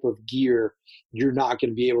type of gear, you're not going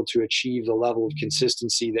to be able to achieve the level of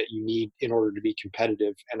consistency that you need in order to be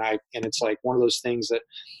competitive. And it's like one of those things that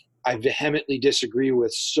I vehemently disagree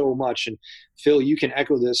with so much. And Phil, you can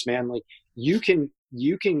echo this, man. Like you can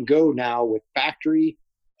go now with factory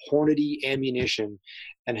Hornady ammunition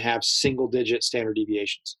and have single-digit standard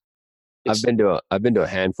deviations. I've been to a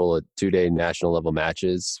handful of 2-day national level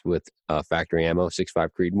matches with factory ammo, 6.5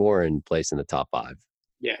 Creedmoor, and placed in the top 5.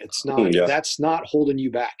 Yeah, it's not. That's not holding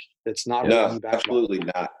you back. That's not holding you back. Absolutely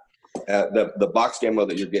not. The boxed ammo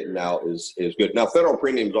that you're getting now is good. Now, Federal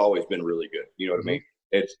Premium's always been really good. You know what I mean?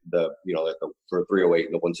 It's for 308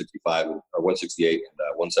 and the 165 or 168 and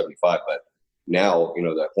 175. But now,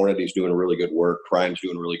 the Hornady's doing really good work. Prime's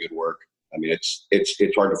doing really good work. I mean,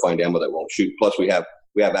 it's hard to find ammo that won't shoot. Plus, we have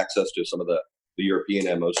access to some of the European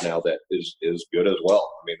ammos now that is good as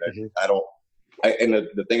well. I mean, and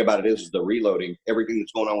the thing about it is the reloading, everything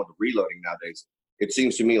that's going on with the reloading nowadays, it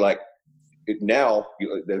seems to me like now,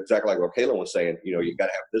 exactly like what Kaylin was saying, you got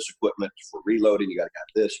to have this equipment for reloading. You got to have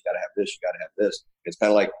this, you got to have this, you got to have this. It's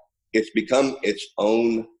kind of like it's become its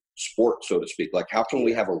own sport, so to speak. Like, how can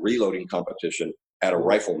we have a reloading competition at a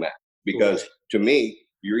rifle match? Because to me,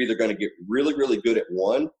 you're either going to get really, really good at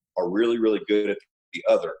one or really, really good at the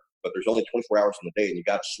other. But there's only 24 hours in the day, and you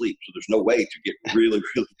got to sleep. So there's no way to get really,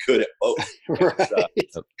 really good at both. Right.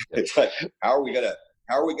 It's like, how are we gonna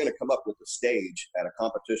come up with a stage at a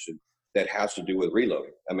competition that has to do with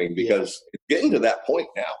reloading? I mean, because it's getting to that point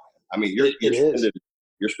now. I mean,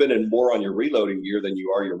 you're spending more on your reloading gear than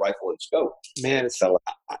you are your rifle and scope. Man,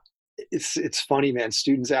 it's funny, man.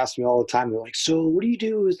 Students ask me all the time. They're like, "So, what do you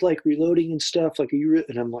do with like reloading and stuff? Like, are you?"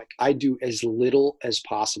 And I'm like, "I do as little as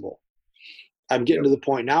possible." I'm getting Yep. to the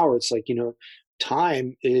point now where it's like,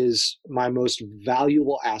 time is my most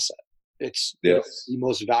valuable asset. It's the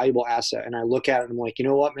most valuable asset. And I look at it and I'm like, you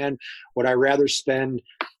know what, man? Would I rather spend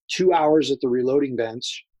 2 hours at the reloading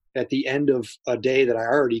bench at the end of a day that I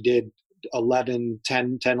already did 11,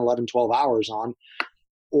 12 hours on?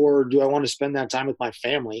 Or do I want to spend that time with my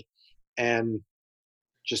family and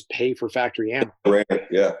just pay for factory ammo?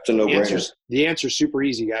 Yeah, it's a no-brainer. The answer's super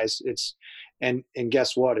easy, guys. And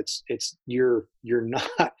guess what? You're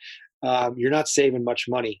not you're not saving much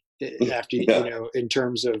money after in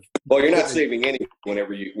terms of. Well, you're not saving any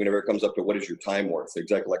whenever it comes up to what is your time worth.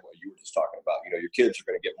 Exactly like what you were just talking about. Your kids are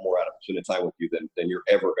going to get more out of spending time with you than you're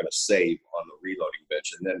ever going to save on the reloading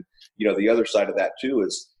bench. And then the other side of that too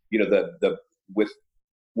is the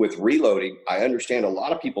with reloading, I understand a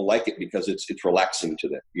lot of people like it because it's relaxing to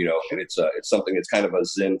them, and it's something that's kind of a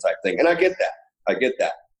Zen type thing. And I get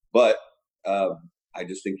that. But I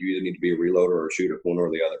just think you either need to be a reloader or a shooter, one or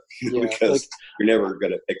the other, because you're never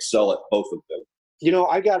going to excel at both of them.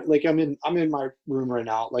 I got I'm in my room right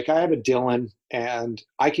now. Like I have a Dillon and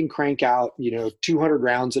I can crank out, 200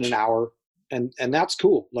 rounds in an hour and that's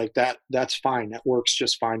cool. Like that's fine. That works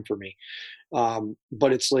just fine for me.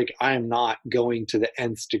 But it's like I am not going to the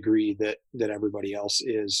nth degree that everybody else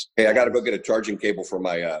is. Hey, I got to go get a charging cable for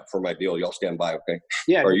my deal. Y'all stand by, okay?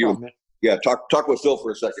 Yeah. Or you? Yeah. Talk with Phil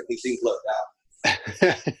for a second. He seems left out.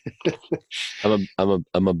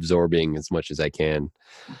 I'm absorbing as much as I can.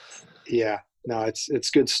 Yeah. No, it's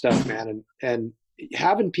good stuff, man. And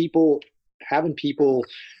having people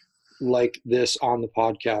like this on the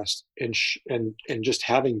podcast and just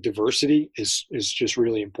having diversity is just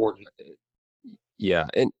really important. Yeah.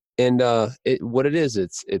 And what it is,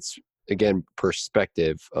 it's again,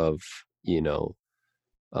 perspective of,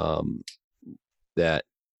 that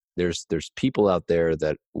there's people out there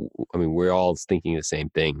that, we're all thinking the same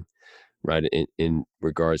thing, right? In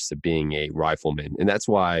regards to being a rifleman. And that's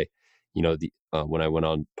why, when I went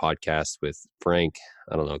on podcast with Frank,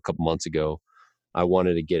 I don't know, a couple months ago, I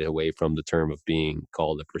wanted to get away from the term of being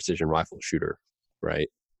called a precision rifle shooter, right?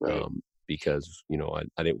 Because,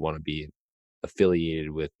 I didn't want to be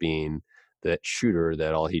affiliated with being that shooter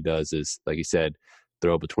that all he does is, like you said,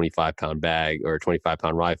 throw up a 25-pound bag or a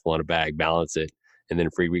 25-pound rifle on a bag, balance it, and then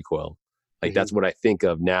free recoil. Like that's what I think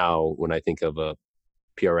of now when I think of a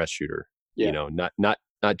PRS shooter,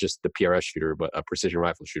 not just the PRS shooter, but a precision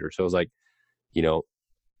rifle shooter. So I was like,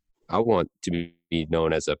 I want to be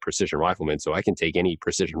known as a precision rifleman, so I can take any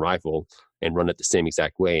precision rifle and run it the same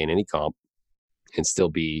exact way in any comp and still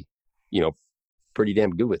be, pretty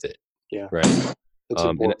damn good with it. Yeah. Right. That's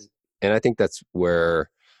important. And I think that's where,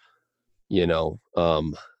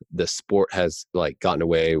 the sport has like gotten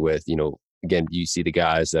away with, again, you see the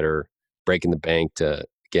guys that are breaking the bank to,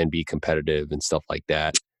 again, be competitive and stuff like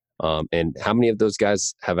that. And how many of those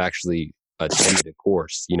guys have actually attended a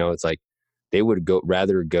course? It's like they would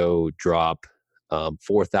rather go drop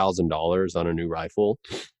 $4,000 on a new rifle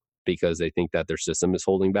because they think that their system is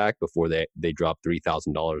holding back before they drop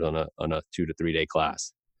 $3,000 on a 2 to 3 day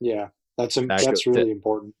class. Yeah, that's really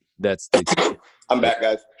important. That's I'm back,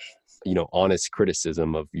 guys. Honest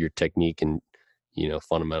criticism of your technique and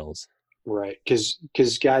fundamentals. Right,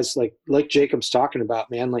 because guys, like Jacob's talking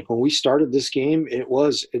about, man, like when we started this game, it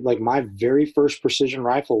was like my very first precision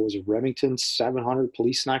rifle was a Remington 700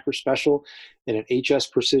 Police Sniper Special in an HS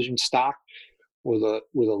precision stock with a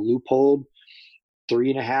Leupold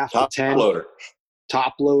 3.5 to 10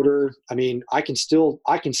 top loader. I can still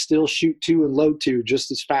shoot 2 and load 2 just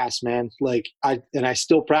as fast, man. Like I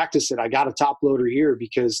still practice it. I got a top loader here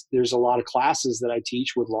because there's a lot of classes that I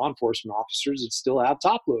teach with law enforcement officers that still have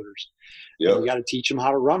top loaders. Yeah, we got to teach them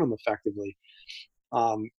how to run them effectively.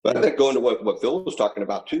 But I think going to what Phil was talking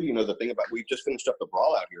about too, the thing about, we just finished up the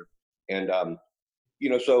brawl out here, and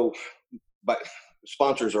but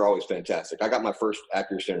sponsors are always fantastic. I got my first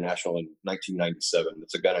Accuracy International in 1997.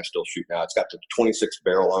 It's a gun I still shoot now. It's got the 26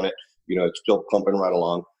 barrel on it. It's still pumping right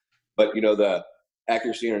along. But the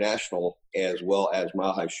Accuracy International, as well as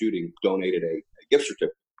Mile High Shooting, donated a gift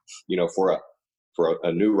certificate, for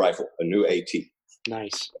a new rifle, a new AT.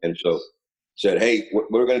 Nice. And so said, hey,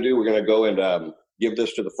 what we're going to do, we're going to go and give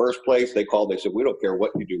this to the first place. They called. They said, we don't care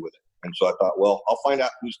what you do with it. And so I thought, well, I'll find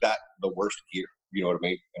out who's got the worst gear. You know what I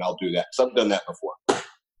mean? And I'll do that. So I've done that before.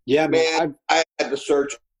 Yeah, man. I had to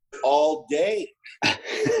search all day.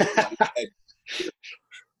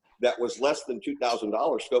 That was less than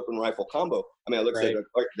 $2,000 scope and rifle combo. I looked at it.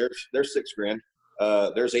 There's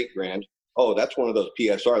 $6,000. There's $8,000. oh, that's one of those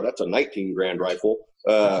PSR. That's a 19 grand rifle.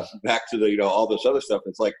 Back to the, all this other stuff.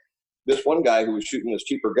 It's like this one guy who was shooting this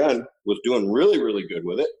cheaper gun was doing really, really good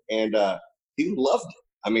with it. And he loved it.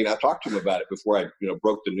 I mean, I talked to him about it before I,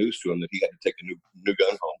 broke the news to him that he had to take a new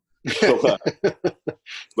gun home. So,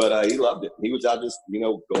 but he loved it. He was out just,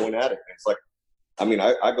 going at it. And it's like, I mean,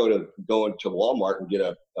 I go into Walmart and get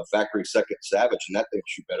a factory second Savage, and that thing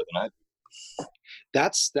shoot better than I do.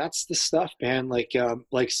 That's the stuff, man. Like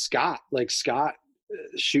Scott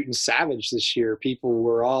shooting Savage this year. People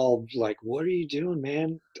were all like, "What are you doing,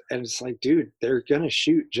 man?" And it's like, dude, they're gonna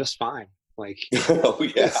shoot just fine. Like, oh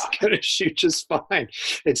yeah, it's gonna shoot just fine.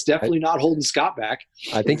 It's definitely not holding Scott back.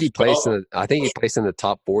 I think he placed in the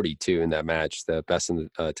top 40 too in that match, the best in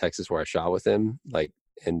Texas where I shot with him. Like,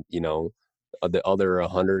 and the other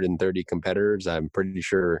 130 competitors, I'm pretty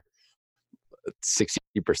sure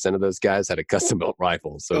 60% of those guys had a custom built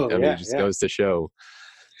rifle. So it just goes to show.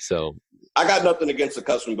 So I got nothing against the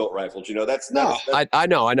custom built rifles. That's I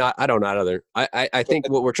know. I don't either. I think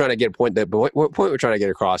what we're trying to get what point we're trying to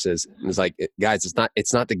get across is like, guys,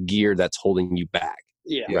 it's not the gear that's holding you back.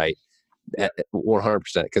 Yeah. Right.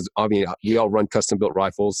 100%. Because I mean, we all run custom built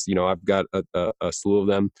rifles. I've got a slew of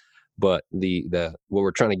them, but the what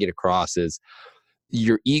we're trying to get across is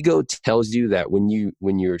your ego tells you that when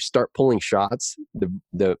you start pulling shots,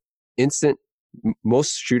 the instant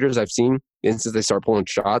most shooters I've seen, instant they start pulling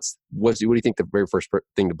shots, what do you think the very first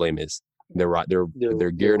thing to blame is? Their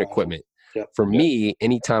gear and equipment. Yep. For me,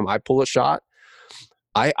 anytime I pull a shot,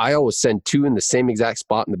 I always send two in the same exact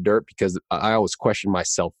spot in the dirt because I always question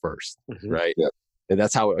myself first, right? Yep. And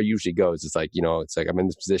that's how it usually goes. It's like, it's like I'm in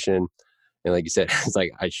this position, and like you said, it's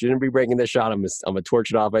like I shouldn't be breaking this shot. I'm gonna torch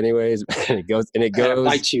it off anyways, and it goes. It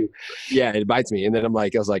bites you. Yeah, it bites me, and then I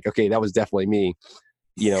was like, okay, that was definitely me.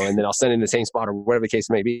 And then I'll send it in the same spot or whatever the case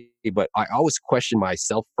may be. But I always question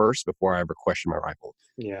myself first before I ever question my rifle.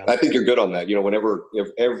 Yeah, I think you're good on that. If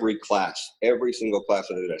every single class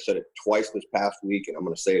I did, I said it twice this past week, and I'm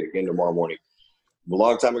going to say it again tomorrow morning. A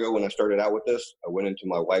long time ago when I started out with this, I went into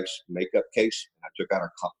my wife's makeup case, and I took out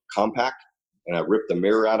her compact, and I ripped the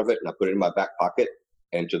mirror out of it, and I put it in my back pocket.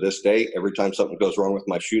 And to this day, every time something goes wrong with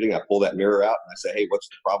my shooting, I pull that mirror out and I say, "Hey, what's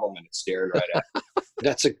the problem?" And it's staring right at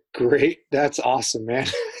me. That's awesome, man.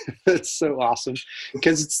 That's so awesome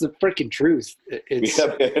because it's the freaking truth. Yeah,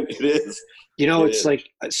 man, it is. It's like,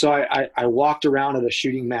 so I walked around at a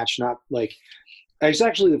shooting match, it's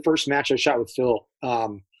actually the first match I shot with Phil.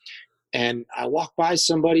 And I walked by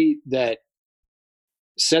somebody that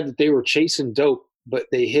said that they were chasing dope, but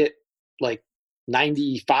they hit like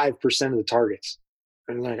 95% of the targets.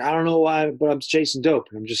 And like, I don't know why, but I'm chasing dope.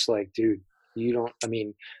 And I'm just like, dude, you're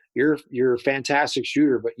a fantastic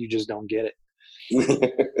shooter, but you just don't get it.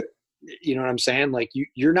 You know what I'm saying? Like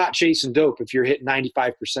you're not chasing dope if you're hitting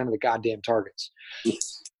 95% of the goddamn targets.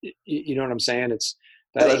 You know what I'm saying?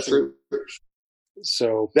 That's true.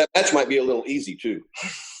 So that match might be a little easy too.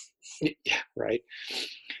 Yeah. Right.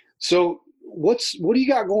 So what do you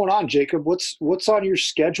got going on, Jacob? What's on your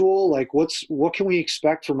schedule? Like what can we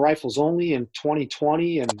expect from Rifles Only in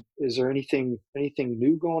 2020? And is there anything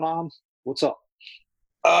new going on? What's up?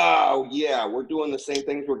 Oh yeah, we're doing the same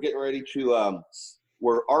things. We're getting ready to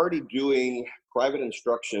we're already doing private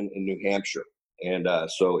instruction in New Hampshire. And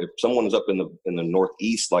so if someone is up in the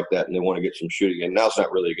Northeast like that and they want to get some shooting, and now's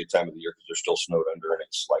not really a good time of the year because they're still snowed under and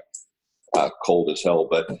it's like cold as hell,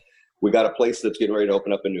 but we got a place that's getting ready to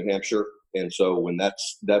open up in New Hampshire. And so when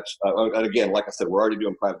that's and again, like I said, we're already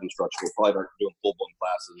doing private instruction. We'll probably start doing full-blown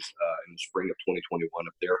classes in the spring of 2021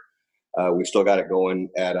 up there. We still got it going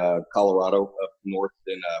at Colorado up north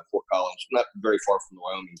in Fort Collins, not very far from the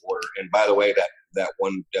Wyoming border. And by the way, that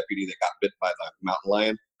one deputy that got bit by the mountain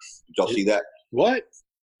lion, did y'all see that? What?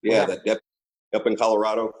 Yeah, that deputy up in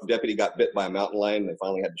Colorado, deputy got bit by a mountain lion. They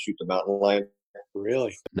finally had to shoot the mountain lion.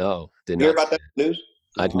 Really? No, did not. You hear about that news?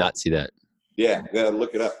 I did not see that. Yeah,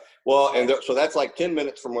 look it up. Well, and so that's like 10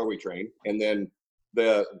 minutes from where we train. And then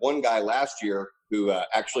the one guy last year who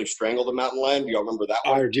actually strangled the mountain lion, do y'all remember that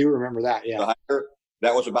one? I do remember that, yeah. The hiker,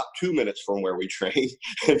 that was about 2 minutes from where we train.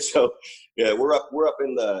 And so, yeah, we're up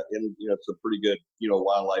in it's a pretty good,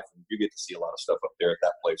 wildlife. And you get to see a lot of stuff up there at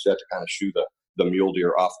that place. You have to kind of shoo the mule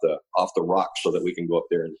deer off the rocks so that we can go up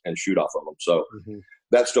there and shoot off of them. So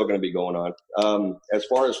that's still going to be going on. As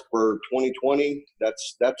far as for 2020,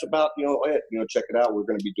 that's about, it. Check it out. We're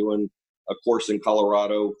going to be doing a course in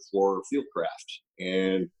Colorado for fieldcraft.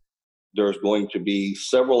 And there's going to be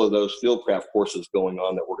several of those fieldcraft courses going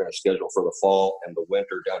on that we're going to schedule for the fall and the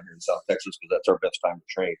winter down here in South Texas because that's our best time to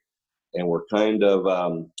train. And we're kind of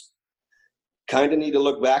need to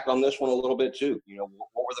look back on this one a little bit too. What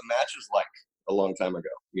were the matches like a long time ago?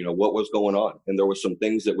 You know, what was going on? And there was some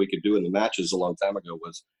things that we could do in the matches a long time ago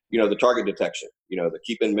was, you know, the target detection, you know, the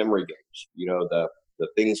keep in memory games, you know, the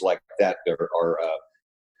things like that are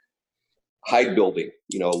hide building,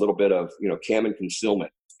 you know, a little bit of, you know, cam and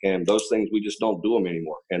concealment. And those things, we just don't do them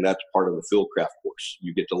anymore. And that's part of the Fieldcraft course.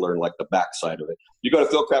 You get to learn like the backside of it. You go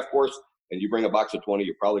to Fieldcraft course and you bring a box of 20,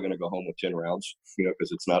 you're probably going to go home with 10 rounds, you know,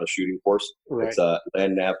 because it's not a shooting course. Right. It's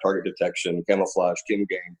land nav, target detection, camouflage, kim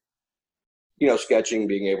game, you know, sketching,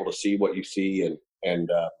 being able to see what you see and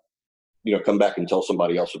you know, come back and tell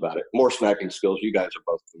somebody else about it. More sniping skills. You guys are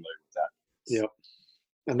both familiar with that. Yep.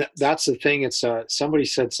 And that's the thing. It's somebody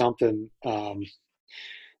said something, I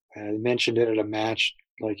mentioned it at a match.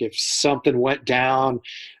 Like if something went down,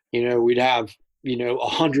 you know, we'd have, you know,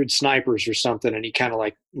 100 snipers or something. And he kind of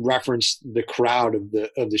like referenced the crowd of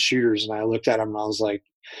the shooters. And I looked at him and I was like,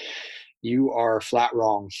 you are flat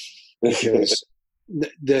wrong, because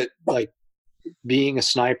the like being a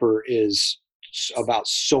sniper is about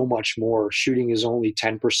so much more. Shooting is only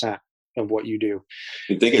 10% of what you do.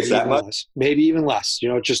 You think it's that much? Less. Maybe even less. You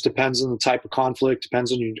know, it just depends on the type of conflict,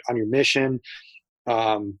 depends on your mission.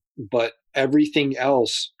 But everything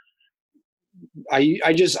else, I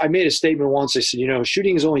made a statement once. I said, you know,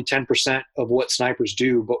 shooting is only 10% of what snipers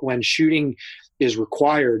do, but when shooting is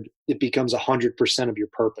required, it becomes 100% of your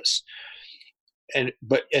purpose. And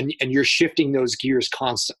you're shifting those gears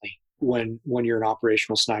constantly when you're an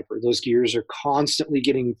operational sniper. Those gears are constantly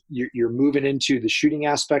you're moving into the shooting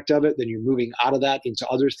aspect of it, then you're moving out of that into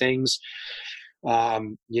other things.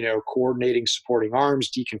 You know, coordinating, supporting arms,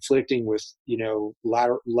 deconflicting with, you know,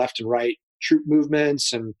 left and right troop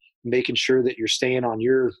movements, and making sure that you're staying on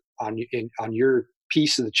your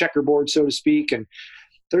piece of the checkerboard, so to speak. And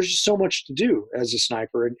there's just so much to do as a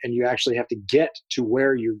sniper, and you actually have to get to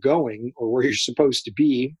where you're going or where you're supposed to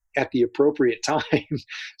be at the appropriate time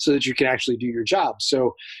so that you can actually do your job.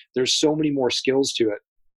 So there's so many more skills to it.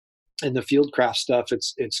 And the Fieldcraft stuff,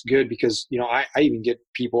 it's good because, you know, I even get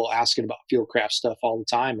people asking about Fieldcraft stuff all the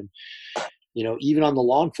time. And, you know, even on the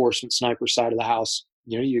law enforcement sniper side of the house,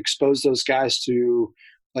 you know, you expose those guys to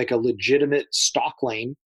like a legitimate stock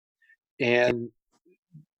lane, and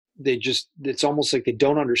it's almost like they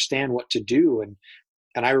don't understand what to do.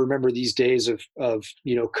 And I remember these days of,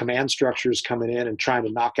 you know, command structures coming in and trying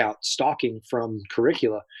to knock out stalking from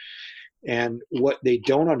curricula. And what they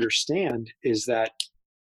don't understand is that,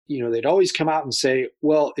 you know, they'd always come out and say,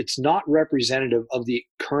 well, it's not representative of the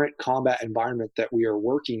current combat environment that we are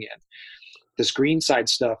working in. This green side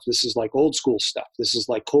stuff, this is like old school stuff. This is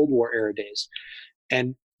like Cold War era days.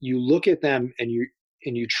 And you look at them and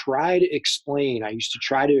you try to explain. I used to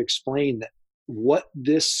try to explain that what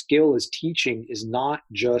this skill is teaching is not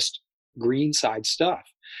just green side stuff.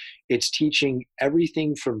 It's teaching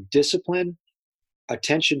everything from discipline,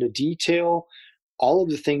 attention to detail, all of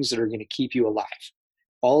the things that are going to keep you alive,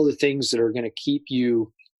 all of the things that are going to keep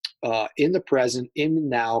you in the present, in the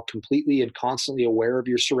now, completely and constantly aware of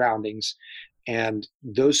your surroundings. And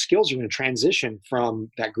those skills are going to transition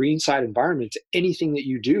from that green side environment to anything that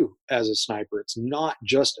you do as a sniper. It's not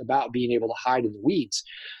just about being able to hide in the weeds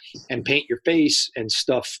and paint your face and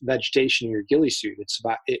stuff vegetation in your ghillie suit. It's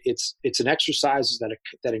about it's an exercise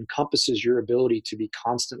that encompasses your ability to be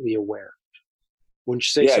constantly aware. Wouldn't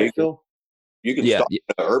you say so, Phil? You can stop in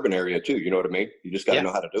an urban area too. You know what I mean? You just got to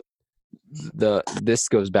know how to do it. This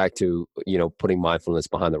goes back to, you know, putting mindfulness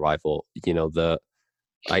behind the rifle. You know,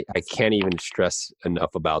 I can't even stress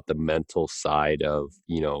enough about the mental side of,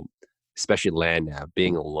 you know, especially land nav,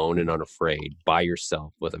 being alone and unafraid by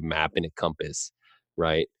yourself with a map and a compass,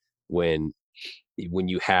 right? When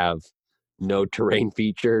you have no terrain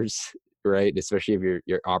features, right? Especially if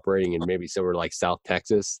you're operating in maybe somewhere like South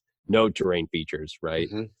Texas, no terrain features, right?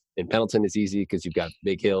 Mm-hmm. In Pendleton, it's easy because you've got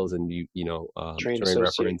big hills and terrain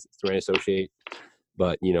reference, terrain associate.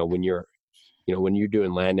 But when you're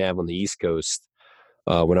doing land nav on the East Coast,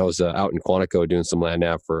 when I was out in Quantico doing some land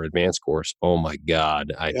nav for advanced course, oh my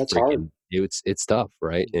God, hard. It's tough,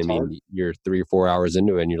 right? Hard. You're 3 or 4 hours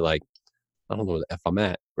into it, and you're like, I don't know where the F I'm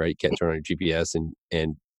at, right? You can't turn on your GPS,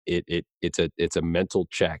 and it's a mental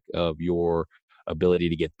check of your ability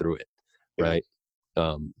to get through it, right?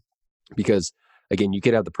 Because again, you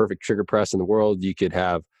could have the perfect trigger press in the world, you could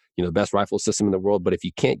have the best rifle system in the world, but if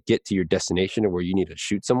you can't get to your destination or where you need to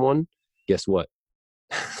shoot someone, guess what?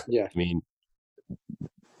 Yeah, I mean,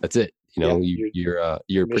 that's it.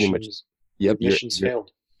 You're pretty much your mission's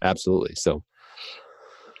failed. Absolutely. So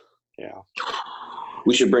yeah,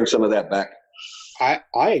 we should bring some of that back. I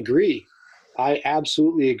agree. I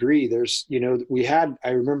absolutely agree. There's, I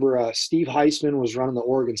remember Steve Heisman was running the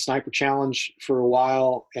Oregon Sniper Challenge for a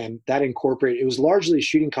while, and that it was largely a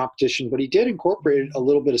shooting competition, but he did incorporate a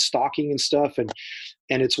little bit of stalking and stuff. And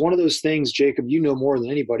it's one of those things, Jacob, you know more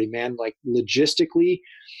than anybody, man. Like logistically,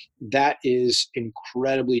 that is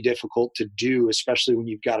incredibly difficult to do, especially when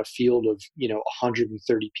you've got a field of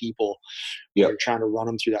 130 people. Yep. You're trying to run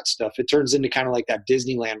them through that stuff. It turns into kind of like that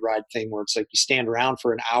Disneyland ride thing where it's like you stand around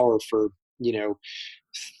for an hour for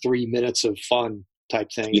 3 minutes of fun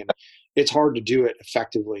type thing. Yeah. And it's hard to do it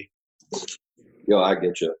effectively. I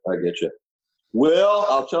get you. Well,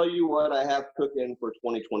 I'll tell you what I have cooking for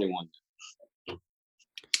 2021.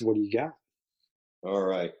 What do you got? All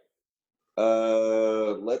right.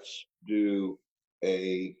 Let's do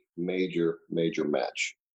a major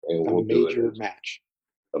match, and we'll do it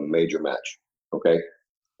a major match. Okay.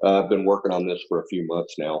 I've been working on this for a few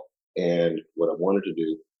months now, and what I wanted to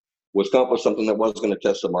do was come up with something that was going to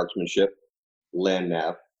test the marksmanship, land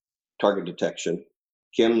nav, target detection,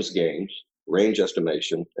 Kim's games, range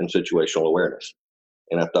estimation, and situational awareness.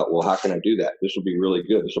 And I thought, well, how can I do that? This will be really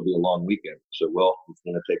good. This will be a long weekend. So, well, it's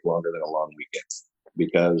going to take longer than a long weekend,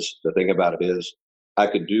 because the thing about it is I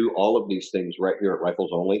could do all of these things right here at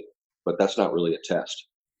Rifles Only, but that's not really a test.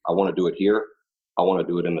 I want to do it here. I want to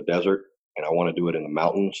do it in the desert, and I want to do it in the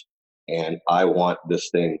mountains. And I want this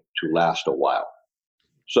thing to last a while.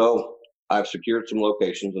 So I've secured some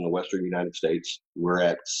locations in the Western United States. We're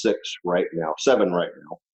at 7 right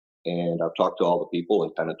now. And I've talked to all the people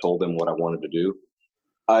and kind of told them what I wanted to do.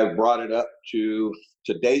 I've brought it up to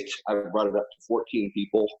date, I've brought it up to 14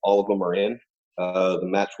 people. All of them are in. The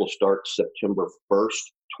match will start September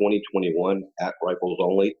 1st, 2021 at Rifles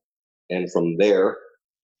Only. And from there,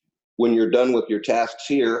 when you're done with your tasks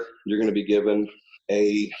here, you're going to be given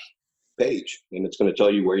a page, and it's going to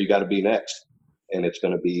tell you where you got to be next. And it's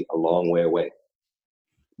going to be a long way away.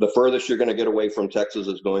 The furthest you're going to get away from Texas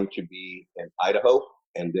is going to be in Idaho,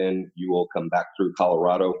 and then you will come back through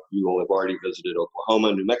Colorado. You will have already visited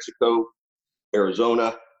Oklahoma, New Mexico,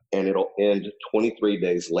 Arizona, and it'll end 23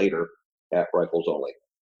 days later at Rifles Only.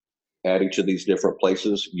 At each of these different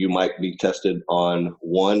places, you might be tested on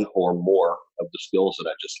one or more of the skills that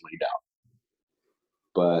I just laid out.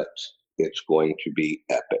 But it's going to be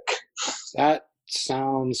epic. That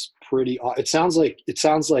sounds pretty. It sounds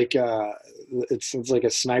like a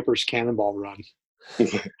sniper's cannonball run.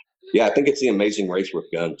 Yeah, I think it's the Amazing Race with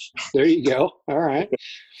guns. There you go. All right.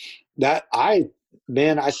 I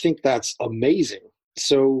think that's amazing.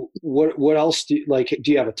 So what else do you like?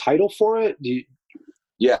 Do you have a title for it?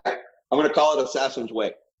 Yeah, I'm going to call it Assassin's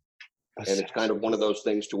Way. And it's kind of one of those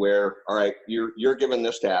things to where, all right, you're given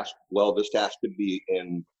this task. Well, this task could be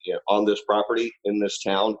on this property, in this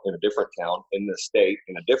town, in a different town, in this state,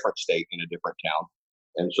 in a different state, in a different town.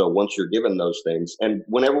 And so once you're given those things, and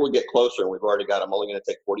whenever we get closer, and we've already got, I'm only going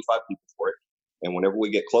to take 45 people for it. And whenever we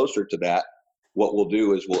get closer to that, what we'll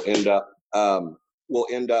do is we'll end up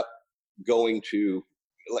going to,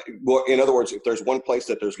 well, in other words, if there's one place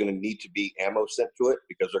that there's going to need to be ammo sent to it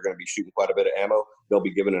because they're going to be shooting quite a bit of ammo, they'll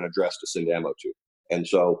be given an address to send ammo to. And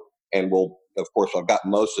so, we'll, of course, I've got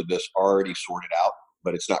most of this already sorted out,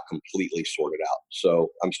 but it's not completely sorted out.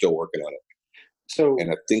 So I'm still working on it. So,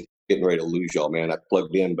 and I think I'm getting ready to lose y'all, man. I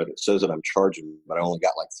plugged in, but it says that I'm charging, but I only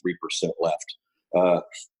got like 3% left.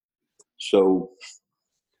 So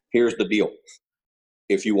here's the deal.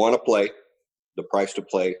 If you want to play, the price to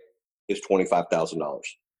play is $25,000.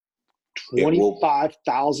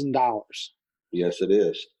 $25,000. Yes, it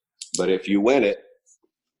is. But if you win it,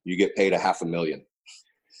 you get paid $500,000.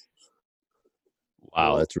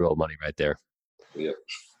 Wow, that's real money right there. Yep.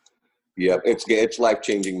 Yeah, it's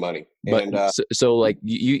life-changing money. But and so like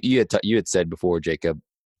you had said before, Jacob,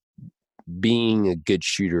 being a good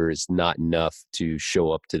shooter is not enough to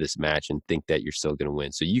show up to this match and think that you're still going to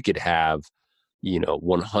win. So you could have,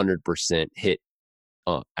 100% hit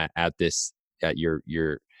at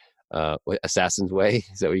your Assassin's Way.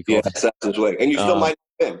 Is that what you call it? Assassin's Way, and you still might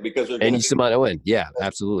win because you still might win. Yeah,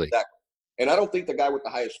 absolutely. Exactly. And I don't think the guy with the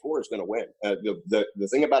highest score is going to win. The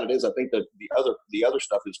thing about it is, I think that the other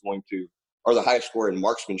stuff is going to, or the highest score in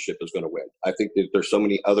marksmanship is going to win. I think that there's so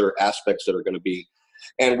many other aspects that are going to be,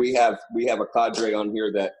 and we have a cadre on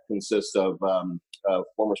here that consists of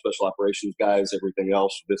former special operations guys, everything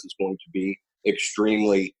else. This is going to be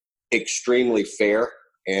extremely, extremely fair,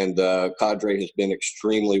 and the cadre has been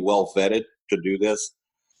extremely well vetted to do this.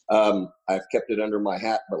 I've kept it under my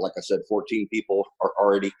hat, but like I said, 14 people are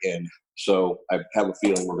already in. So I have a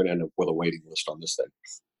feeling we're going to end up with a waiting list on this thing.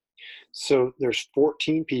 So there's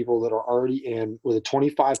 14 people that are already in with a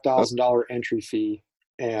 $25,000 entry fee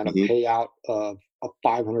and a payout of a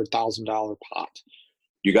 $500,000 pot.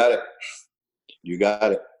 You got it. You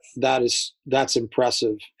got it. That's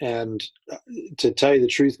impressive. And to tell you the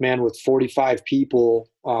truth, man, with 45 people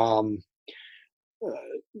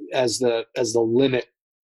as the limit,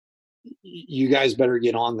 you guys better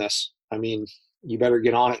get on this. I mean, you better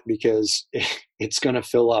get on it because it's going to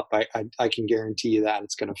fill up. I can guarantee you that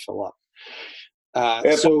it's going to fill up.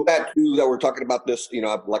 So that too, that we're talking about this, you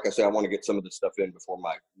know, like I said, I want to get some of this stuff in before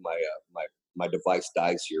my device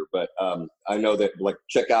dies here. But I know that, like,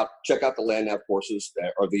 check out the land nav courses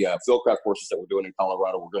or the Fieldcraft courses that we're doing in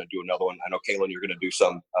Colorado. We're going to do another one. I know, Kaylin, you're going to do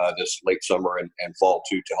some this late summer and fall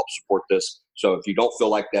too to help support this. So if you don't feel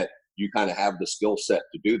like that you kind of have the skill set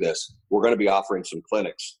to do this, we're going to be offering some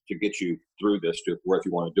clinics to get you through this to where if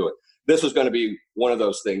you want to do it. This is going to be one of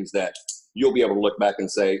those things that you'll be able to look back and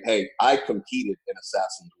say, hey, I competed in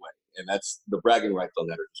Assassin's Way. And that's the bragging rights on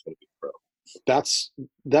that are just going to be pro.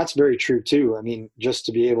 That's very true too. I mean, just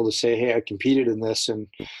to be able to say, hey, I competed in this, and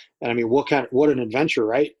I mean, what an adventure,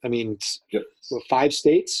 right? I mean, yep. 5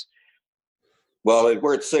 states. Well,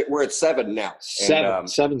 we're at 7 now.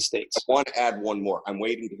 Seven states. I want to add one more. I'm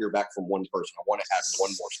waiting to hear back from one person. I want to add one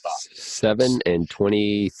more stop. 7 and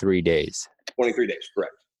 23 days. 23 days,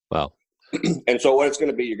 correct. Wow. And so what it's going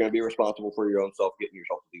to be, you're going to be responsible for your own self, getting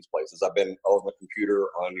yourself to these places. I've been on the computer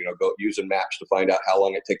on, go using maps to find out how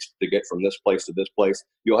long it takes to get from this place to this place.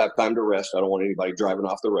 You'll have time to rest. I don't want anybody driving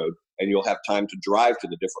off the road. And you'll have time to drive to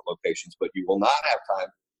the different locations, but you will not have time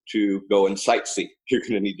to go and sightsee. You're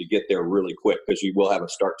going to need to get there really quick because you will have a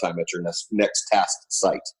start time at your next tasked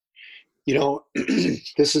site.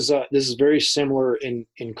 This is very similar in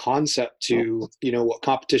concept to, what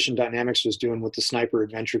Competition Dynamics was doing with the Sniper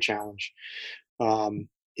Adventure Challenge.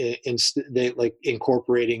 They like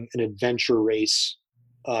incorporating an adventure race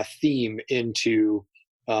theme into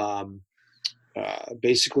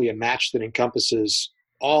basically a match that encompasses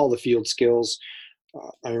all the field skills.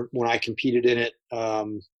 When I competed in it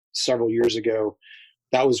several years ago,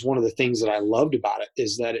 that was one of the things that I loved about it,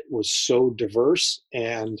 is that it was so diverse,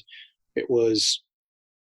 and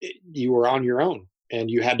you were on your own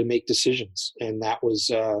and you had to make decisions. And that was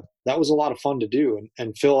a lot of fun to do.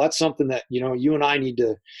 And Phil, that's something that, you and I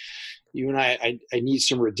I need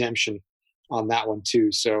some redemption on that one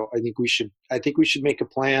too. So I think we should make a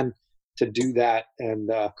plan to do that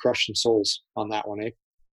and crush some souls on that one, eh?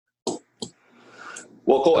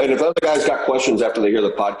 Well, cool. And if other guys got questions after they hear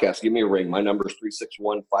the podcast, give me a ring. My number is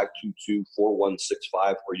 361-522-4165,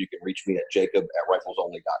 or you can reach me at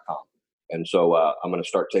jacob@riflesonly.com. And so I'm going to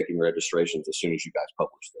start taking registrations as soon as you guys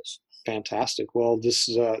publish this. Fantastic. Well, this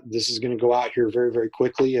is going to go out here very, very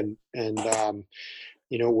quickly, and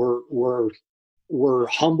we're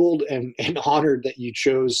humbled and honored that you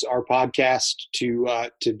chose our podcast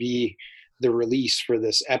to be the release for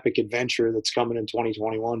this epic adventure that's coming in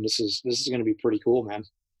 2021. This is going to be pretty cool, man.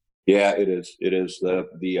 Yeah, it is. It is.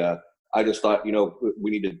 I just thought, we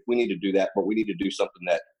need to do that, but we need to do something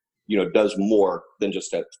that, does more than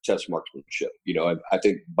just test marksmanship. I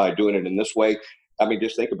think by doing it in this way, I mean,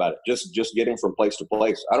 just think about it. Just getting from place to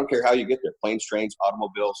place. I don't care how you get there. Planes, trains,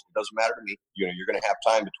 automobiles. It doesn't matter to me. You're going to have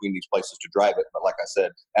time between these places to drive it. But like I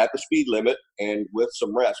said, at the speed limit and with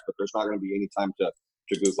some rest, but there's not going to be any time to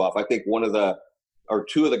goof off. I think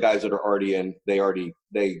two of the guys that are already in, they are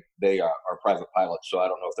private pilots. So I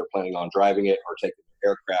don't know if they're planning on driving it or taking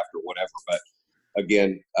their aircraft or whatever. But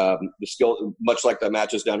again, the skill, much like the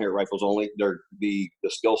matches down here at Rifles Only, they're the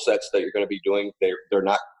skill sets that you're going to be doing. They're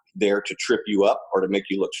not there to trip you up or to make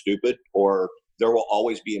you look stupid, or there will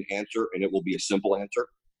always be an answer, and it will be a simple answer.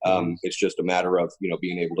 It's just a matter of,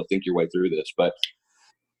 being able to think your way through this. But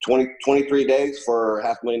 23 days for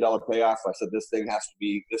 $500,000 payoff. I said, this thing has to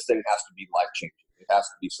be life changing. It has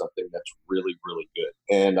to be something that's really, really good.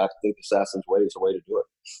 And I think Assassin's Way is a way to do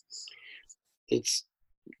it.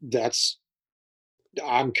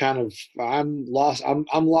 I'm lost. I'm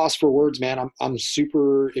lost for words, man. I'm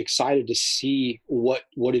super excited to see what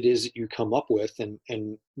it is that you come up with, and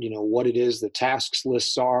what it is the tasks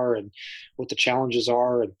lists are and what the challenges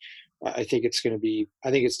are. And I think it's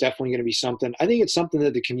definitely going to be something. I think it's something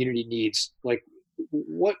that the community needs. Like,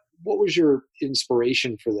 what was your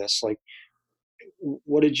inspiration for this? Like,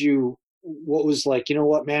 what was like,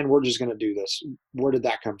 what, man, we're just going to do this. Where did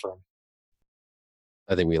that come from?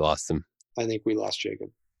 I think we lost him. I think we lost Jacob.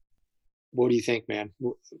 What do you think, man?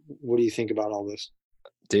 What do you think about all this?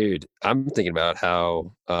 Dude, I'm thinking about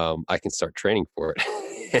how I can start training for it.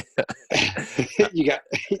 you got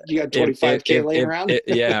 25K laying around?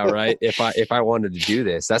 Yeah, right. If I wanted to do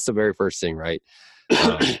this, that's the very first thing, right?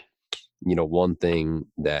 One thing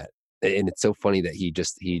that, and it's so funny that he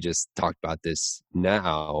just talked about this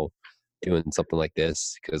now, doing something like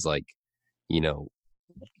this, because like, you know,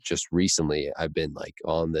 just recently I've been like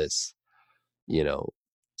on this, you know,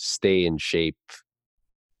 stay in shape,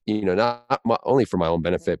 not only for my own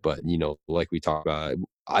benefit, but, like we talked about,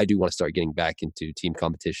 I do want to start getting back into team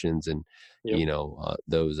competitions and, Yep.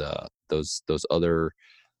 those other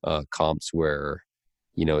comps where,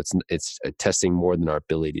 it's testing more than our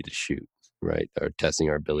ability to shoot, right? Or testing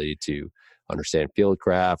our ability to understand field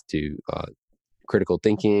craft, to critical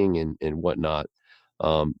thinking and whatnot.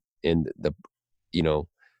 And you know,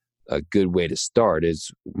 a good way to start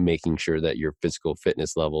is making sure that your physical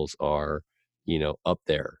fitness levels are, up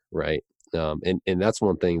there, right? And that's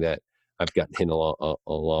one thing that I've gotten hit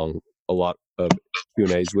along a lot of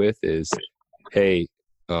Q&As with is, hey,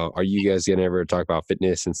 are you guys gonna ever talk about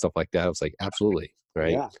fitness and stuff like that? I was like, absolutely,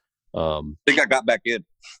 right? Yeah. I think I got back in.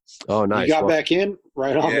 Oh, nice. You got back in,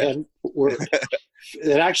 right on, Yeah. man.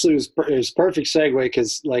 It actually was perfect segue,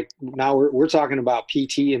 because like now we're talking about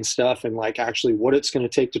PT and stuff, and like actually what it's going to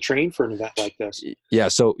take to train for an event like this. Yeah.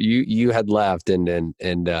 So you had left, and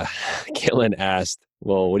Kaylin asked,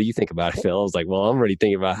 well, what do you think about it, Phil? I was like, well, I'm already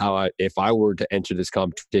thinking about if I were to enter this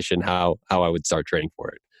competition, how I would start training for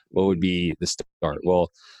it. What would be the start?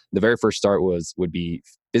 Well, the very first start would be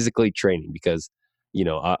physically training, because,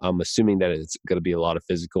 I'm assuming that it's going to be a lot of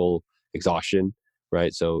physical exhaustion,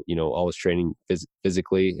 right? So, always training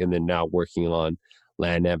physically, and then now working on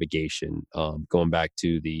land navigation, going back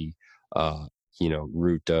to the,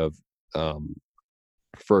 route of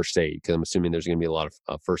first aid, because I'm assuming there's going to be a lot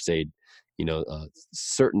of first aid,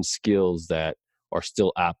 certain skills that are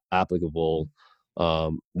still applicable,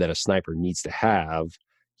 that a sniper needs to have,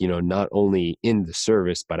 not only in the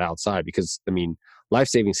service but outside, because I mean,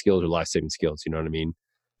 life-saving skills are life-saving skills. You know what I mean?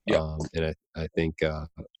 Yeah. And I think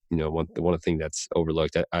one thing that's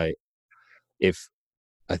overlooked. I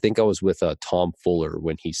think I was with Tom Fuller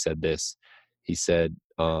when he said this. He said,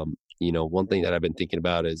 one thing that I've been thinking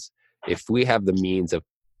about is, if we have the means of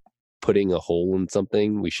putting a hole in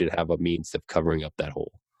something, we should have a means of covering up that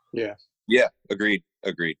hole. Yeah. Yeah. Agreed.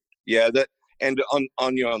 Yeah. And on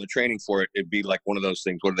on the training for it, it'd be like one of those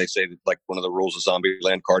things. What do they say? Like one of the rules of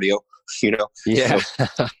Zombieland cardio, Yeah.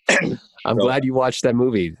 So, I'm glad you watched that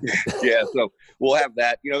movie. Yeah. So we'll have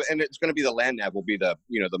that, and it's going to be the land nav will be the,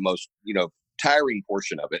 the most, tiring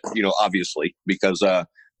portion of it, obviously, because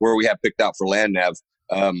where we have picked out for land nav,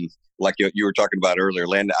 like you were talking about earlier,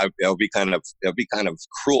 land, it'll be kind of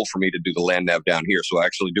cruel for me to do the land nav down here. So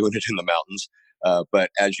actually doing it in the mountains. But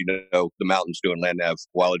as you know, the mountains doing land nav,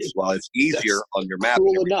 while it's easier on your map,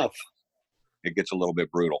 Cool enough. it gets a little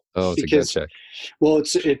bit brutal. Oh, it's a gut check. Well,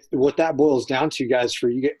 it's what that boils down to, guys. For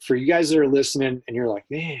you guys that are listening, and you're like,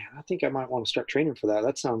 man, I think I might want to start training for that.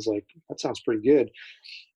 That sounds pretty good.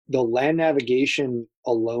 The land navigation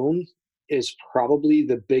alone is probably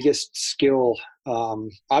the biggest skill.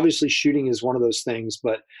 Obviously, shooting is one of those things,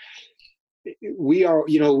 but we are,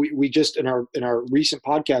 we just in our recent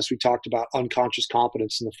podcast, we talked about unconscious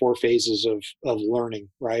competence and the 4 phases of learning,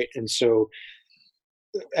 right? And so,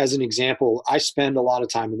 as an example, I spend a lot of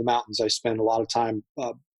time in the mountains. I spend a lot of time,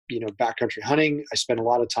 backcountry hunting. I spend a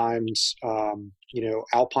lot of times,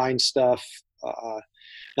 alpine stuff.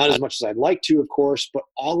 Not as much as I'd like to, of course, but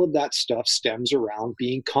all of that stuff stems around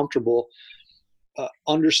being comfortable,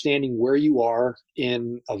 understanding where you are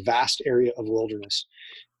in a vast area of wilderness,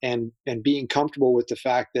 and being comfortable with the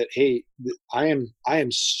fact that, hey, I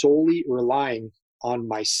am solely relying on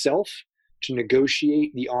myself to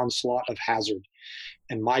negotiate the onslaught of hazard,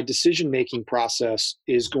 and my decision-making process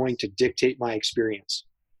is going to dictate my experience.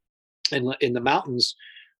 And in the mountains,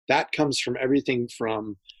 that comes from everything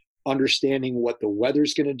from understanding what the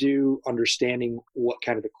weather's going to do, understanding what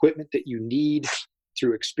kind of equipment that you need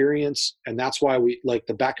through experience. And that's why we like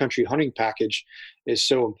the backcountry hunting package is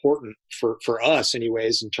so important for us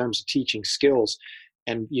anyways, in terms of teaching skills.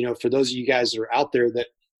 And, for those of you guys that are out there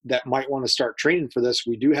that might want to start training for this,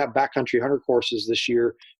 we do have backcountry hunter courses this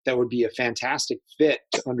year that would be a fantastic fit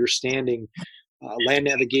to understanding land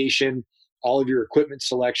navigation, all of your equipment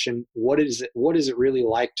selection. What is it really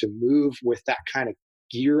like to move with that kind of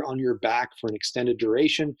gear on your back for an extended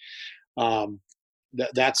duration?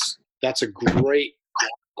 That's a great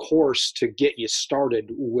course to get you started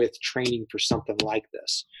with training for something like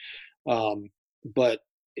this. But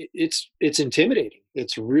it's intimidating.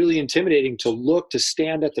 It's really intimidating to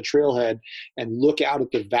stand at the trailhead and look out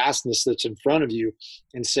at the vastness that's in front of you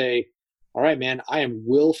and say, all right, man, I am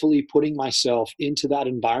willfully putting myself into that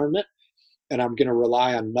environment, and I'm going to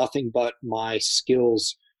rely on nothing but my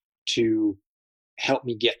skills to help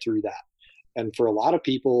me get through that. And for a lot of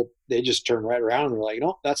people, they just turn right around and they're like,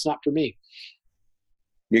 no, that's not for me.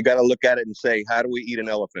 You got to look at it and say, how do we eat an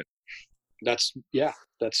elephant? That's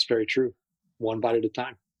very true. One bite at a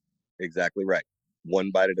time. Exactly right.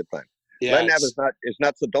 One bite at a time. Yeah, Land nav is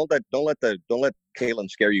not so. Don't let Kalen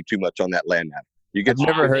scare you too much on that land nav. You get I've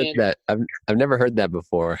never heard man. that. I've never heard that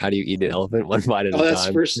before. How do you eat an elephant one bite at a That's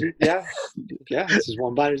time? first. Yeah, this is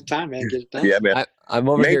one bite at a time, man. Get it done. Yeah, man. I'm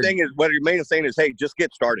over main here. thing is what your main thing is. Hey, just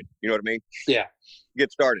get started. You know what I mean? Yeah.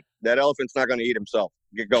 Get started. That elephant's not going to eat himself.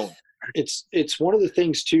 Get going. It's one of the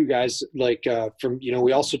things too, guys, like from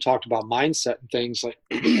we also talked about mindset and things like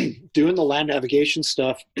doing the land navigation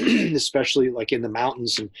stuff, especially like in the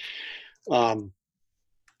mountains, and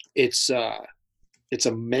it's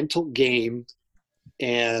a mental game,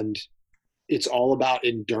 and it's all about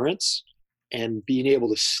endurance and being able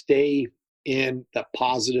to stay in that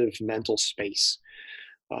positive mental space,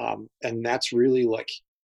 and that's really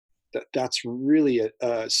that's really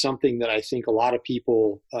something that I think a lot of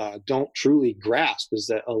people don't truly grasp, is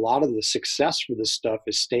that a lot of the success for this stuff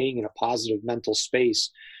is staying in a positive mental space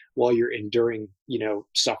while you're enduring,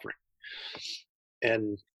 suffering.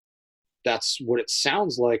 And that's what it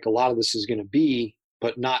sounds like a lot of this is going to be,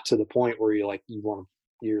 but not to the point where you're like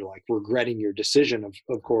regretting your decision,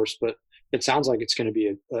 of course, but it sounds like it's going to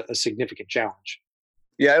be a significant challenge.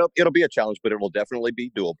 Yeah, it'll be a challenge, but it will definitely be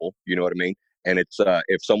doable. You know what I mean? And it's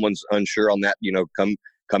if someone's unsure on that,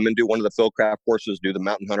 come and do one of the Philcraft courses, do the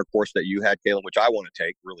Mountain Hunter course that you had, Kalen, which I want to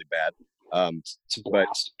take really bad. It's a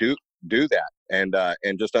blast. But do that, and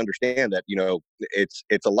just understand that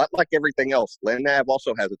it's a lot like everything else. Land nav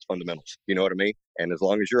also has its fundamentals. You know what I mean? And as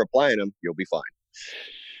long as you're applying them, you'll be fine.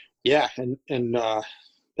 Yeah, and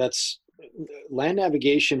that's land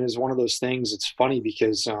navigation is one of those things. It's funny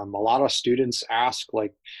because a lot of students ask,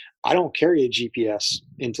 like, I don't carry a GPS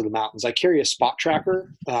into the mountains. I carry a spot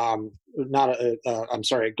tracker, not a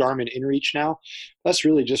Garmin InReach now. That's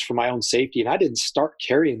really just for my own safety. And I didn't start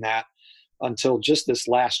carrying that until just this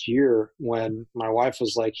last year, when my wife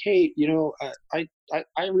was like, hey,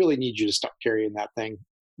 I really need you to stop carrying that thing,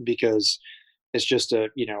 because it's just a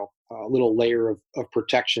little layer of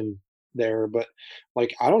protection there. But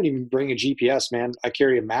like, I don't even bring a GPS, man. I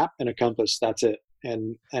carry a map and a compass. That's it.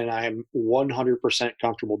 And I'm 100%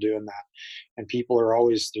 comfortable doing that. And people are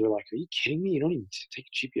they're like, are you kidding me? You don't even take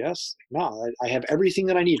a GPS? Like, no, I have everything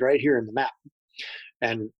that I need right here in the map.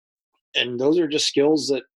 And those are just skills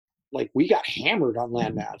that, like, we got hammered on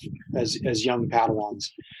land nav as young Padawans.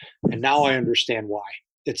 And now I understand why.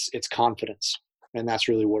 It's confidence. And that's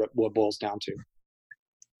really what it boils down to.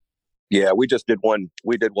 Yeah, we just did one.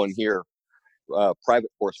 We did one here,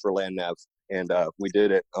 private course for land nav, and we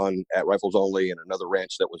did it at Rifles Only, and another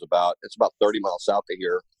ranch that was about 30 miles south of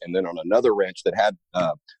here, and then on another ranch that had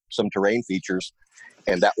some terrain features,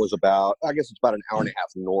 and that was about an hour and a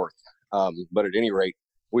half north. But at any rate,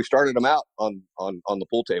 we started them out on the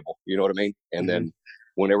pool table. You know what I mean? And then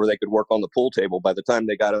whenever they could work on the pool table, by the time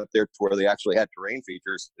they got up there to where they actually had terrain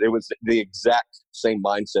features, it was the exact same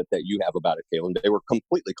mindset that you have about it, Kalen. They were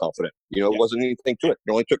completely confident. It wasn't anything to it.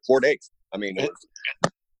 It only took 4 days. I mean,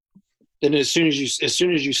 then as soon as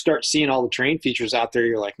you start seeing all the terrain features out there,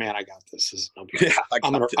 you're like, man, I got this. This is no big.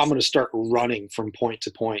 I'm gonna start running from point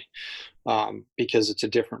to point, because it's a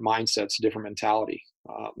different mindset, it's a different mentality.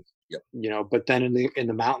 But then in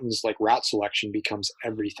the mountains, like, route selection becomes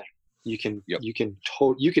everything. You can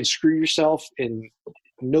screw yourself in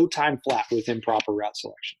no time flat with improper route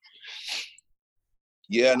selection.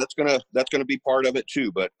 Yeah, and that's gonna be part of it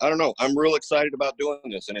too. But I don't know. I'm real excited about doing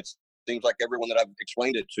this, and it seems like everyone that I've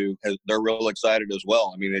explained it to they're real excited as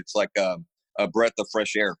well. I mean, it's like a breath of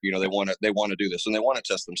fresh air. They want to do this, and they want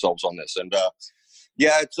to test themselves on this. And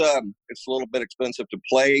it's a little bit expensive to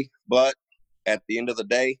play, but at the end of the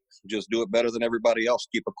day, just do it better than everybody else.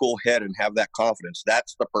 Keep a cool head and have that confidence.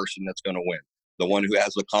 That's the person that's going to win. The one who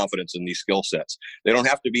has the confidence in these skill sets. They don't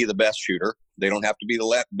have to be the best shooter. They don't have to be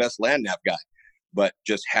the best land nav guy, but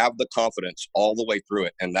just have the confidence all the way through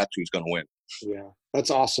it. And that's who's going to win. Yeah,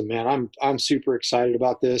 that's awesome, man. I'm super excited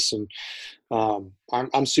about this, and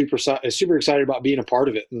I'm super excited about being a part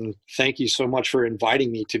of it. And thank you so much for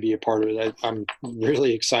inviting me to be a part of it. I'm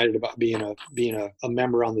really excited about being a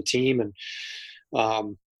member on the team, and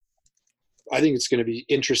I think it's going to be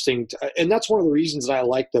interesting. And that's one of the reasons that I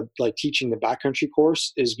like teaching the backcountry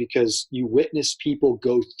course, is because you witness people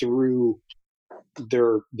go through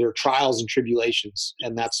their trials and tribulations.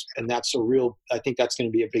 And that's I think that's going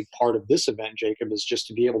to be a big part of this event, Jacob, is just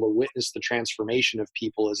to be able to witness the transformation of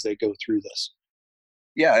people as they go through this.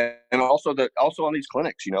 Yeah, and also on these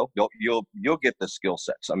clinics, you'll get the skill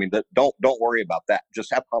sets. I mean, don't worry about that.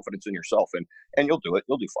 Just have confidence in yourself, and you'll do it.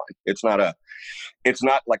 You'll do fine. It's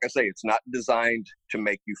not like I say, it's not designed to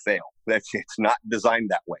make you fail. It's not designed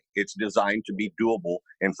that way. It's designed to be doable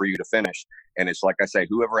and for you to finish. And it's like I say,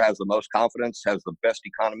 whoever has the most confidence has the best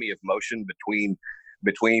economy of motion between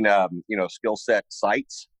skill set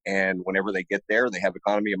sites. And whenever they get there, they have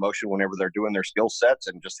economy of motion whenever they're doing their skill sets,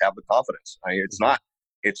 and just have the confidence. I mean, it's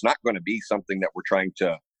not going to be something that we're trying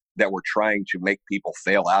to make people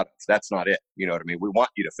fail out of. That's not it. You know what I mean? We want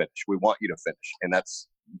you to finish. We want you to finish, and that's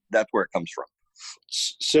where it comes from.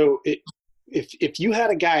 So if you had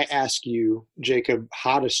a guy ask you, Jacob,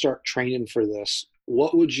 how to start training for this,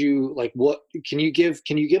 what would you like? What can you give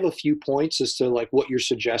a few points as to like what your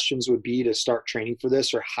suggestions would be to start training for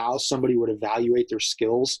this, or how somebody would evaluate their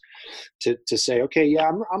skills to say, okay,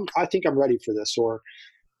 yeah, I think I'm ready for this, or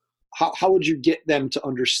how would you get them to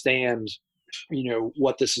understand,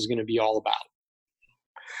 what this is going to be all about?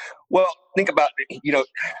 Well, think about,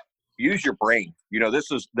 use your brain.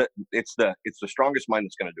 It's the strongest mind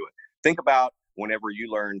that's going to do it. Think about whenever you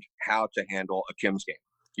learned how to handle a Kim's game.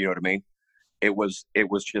 You know what I mean? It was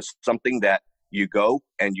just something that you go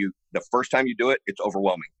and the first time you do it, it's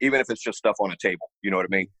overwhelming. Even if it's just stuff on a table, you know what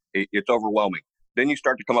I mean? It's overwhelming. Then you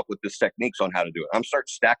start to come up with this techniques on how to do it. I'm start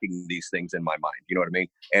stacking these things in my mind. You know what I mean?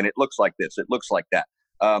 And it looks like this. It looks like that.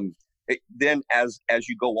 Then as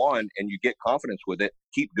you go on and you get confidence with it,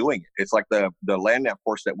 keep doing it. It's like the land nav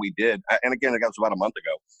course that we did. And again, that was about a month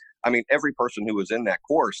ago. I mean, every person who was in that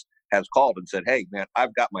course has called and said, hey, man,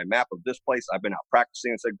 I've got my map of this place. I've been out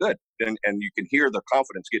practicing, and said, good. And you can hear their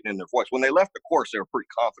confidence getting in their voice. When they left the course, they were pretty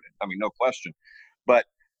confident. I mean, no question. But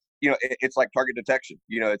it's like target detection.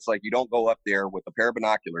 It's like you don't go up there with a pair of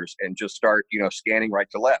binoculars and just start, scanning right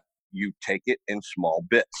to left. You take it in small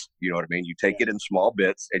bits. You know what I mean? You take it in small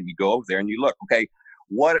bits and you go over there and you look, okay,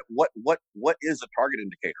 what is a target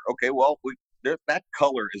indicator? Okay, well, that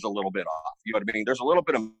color is a little bit off. You know what I mean? There's a little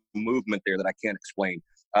bit of movement there that I can't explain.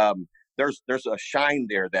 There's a shine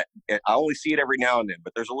there that I only see it every now and then,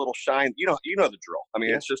 but there's a little shine. You know the drill. I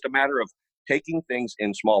mean, It's just a matter of taking things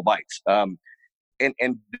in small bites. And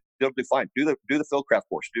they'll be fine. Do the Fieldcraft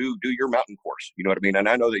course. Do your mountain course. You know what I mean? And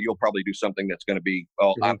I know that you'll probably do something that's going to be,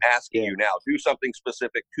 I'm asking you now, do something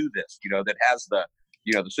specific to this, that has the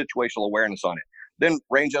situational awareness on it. Then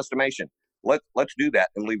range estimation. Let's do that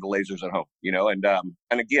and leave the lasers at home,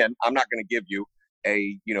 and again, I'm not going to give you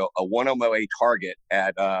a 1 MOA target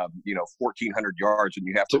at 1,400 yards and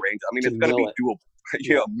you have to range. I mean, it's going to be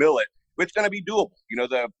doable. Mill it. It's going to be doable.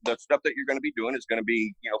 The stuff that you're going to be doing is going to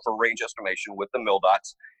be, for range estimation with the mil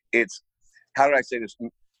dots. It's, how did I say this?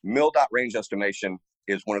 Mil dot range estimation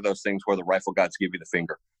is one of those things where the rifle gods give you the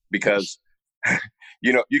finger, because,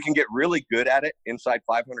 you can get really good at it inside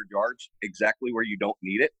 500 yards, exactly where you don't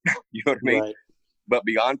need it. You know what I mean? Right. But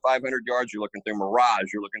beyond 500 yards, you're looking through mirage,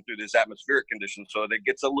 you're looking through this atmospheric condition, so that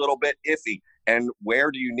gets a little bit iffy. And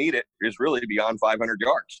where do you need it is really beyond 500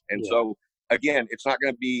 yards. And so, again, it's not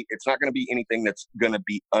going to be anything that's going to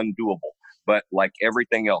be undoable. But like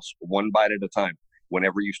everything else, one bite at a time.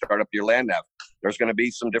 Whenever you start up your land nav, there's going to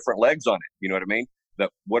be some different legs on it. You know what I mean?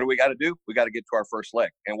 What do we got to do? We got to get to our first leg.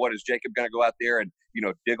 And what is Jacob going to go out there and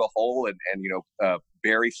dig a hole and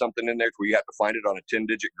bury something in there where you have to find it on a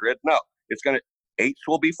 10-digit grid? No, it's going to. Eighths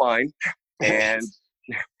will be fine, and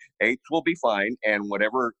eighths will be fine. And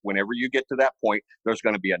whenever you get to that point, there's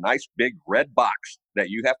going to be a nice big red box that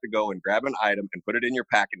you have to go and grab an item and put it in your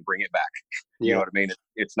pack and bring it back. You know what I mean?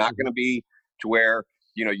 It's not going to be to where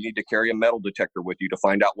you need to carry a metal detector with you to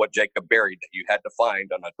find out what Jacob buried that you had to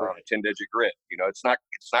find on a 10-digit grid. It's not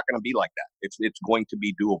going to be like that. It's going to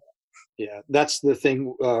be doable. Yeah, that's the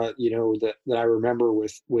thing. That I remember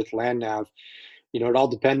with land nav. It all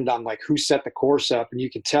depended on like who set the course up, and you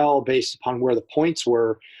could tell based upon where the points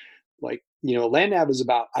were. Like, land nav is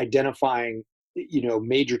about identifying,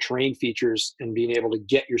 major terrain features and being able to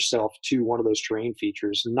get yourself to one of those terrain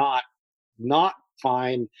features, not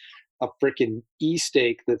find a freaking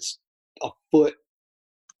E-stake that's a foot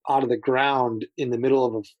out of the ground in the middle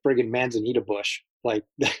of a friggin' manzanita bush. Like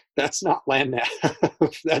that's not land nav.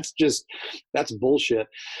 that's bullshit.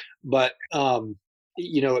 But,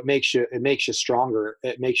 it makes you stronger.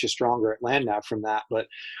 It makes you stronger at land nav from that. But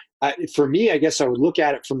for me, I guess I would look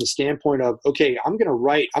at it from the standpoint of, okay, I'm going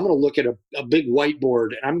to look at a big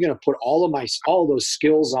whiteboard and I'm going to put all of those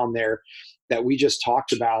skills on there that we just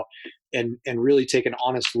talked about and really take an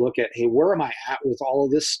honest look at, hey, where am I at with all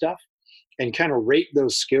of this stuff? And kind of rate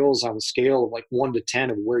those skills on a scale of like 1 to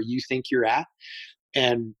 10 of where you think you're at.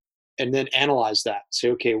 And and then analyze that. Say,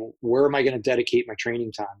 okay, where am I going to dedicate my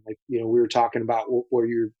training time? Like, we were talking about where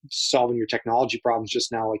you're solving your technology problems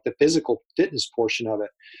just now, like the physical fitness portion of it.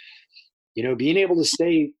 Being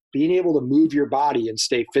able to move your body and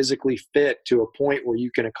stay physically fit to a point where you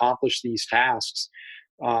can accomplish these tasks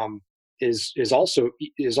is also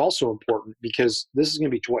important, because this is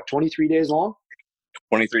going to be 23 days long.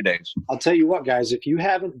 23 days. I'll tell you what, guys, if you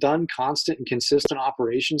haven't done constant and consistent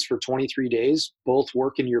operations for 23 days, both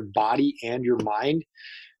working your body and your mind,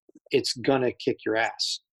 it's going to kick your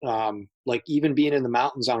ass. Like even being in the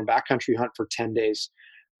mountains on a backcountry hunt for 10 days,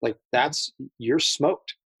 like you're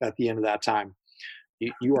smoked at the end of that time.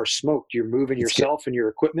 You are smoked. You're moving yourself and your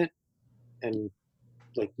equipment, and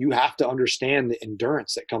like you have to understand the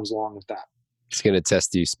endurance that comes along with that. It's going to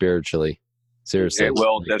test you spiritually. Seriously. It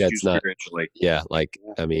will test you spiritually. Yeah. Like,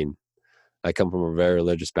 I mean, I come from a very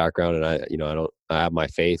religious background, and I have my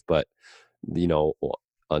faith, but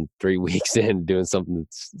on 3 weeks in doing something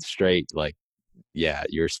that's straight, like, yeah,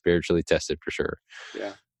 you're spiritually tested for sure.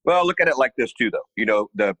 Yeah. Well, look at it like this too, though.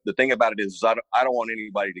 The thing about it is I don't want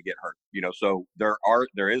anybody to get hurt. So there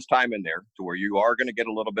is time in there to where you are going to get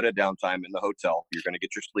a little bit of downtime in the hotel. You're going to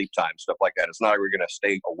get your sleep time, stuff like that. It's not like we're going to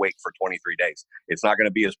stay awake for 23 days. It's not going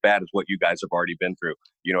to be as bad as what you guys have already been through.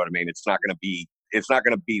 You know what I mean? It's not going to be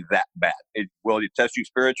that bad. Will it test you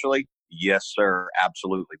spiritually? Yes, sir,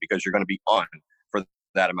 absolutely, because you're going to be on for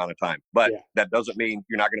that amount of time. But that doesn't mean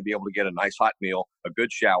you're not going to be able to get a nice hot meal, a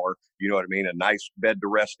good shower, you know what I mean, a nice bed to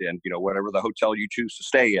rest in, whatever the hotel you choose to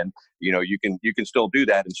stay in, you can still do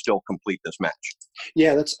that and still complete this match.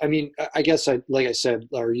 Yeah, I guess like I said,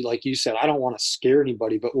 or like you said, I don't want to scare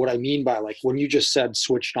anybody, but what I mean by, like, when you just said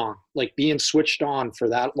switched on, like being switched on for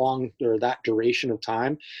that long or that duration of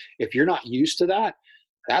time, if you're not used to that,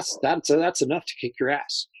 that's enough to kick your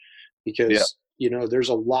ass, because there's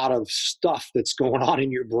a lot of stuff that's going on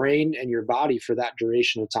in your brain and your body for that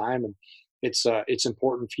duration of time. And it's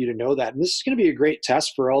important for you to know that. And this is going to be a great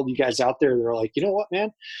test for all of you guys out there that are like, you know what,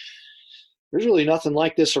 man, there's really nothing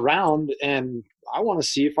like this around, and I want to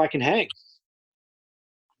see if I can hang.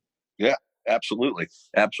 Yeah, absolutely.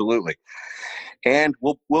 Absolutely. And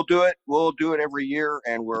we'll do it. We'll do it every year.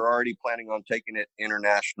 And we're already planning on taking it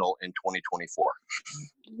international in 2024.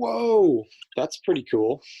 Whoa, that's pretty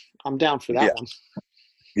cool. I'm down for that one.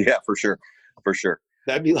 Yeah, for sure. For sure.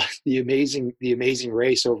 That'd be like the amazing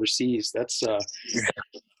race overseas. That's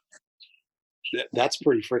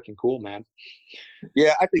pretty freaking cool, man.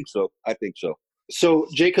 Yeah, I think so. So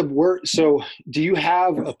Jacob, do you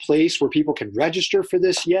have a place where people can register for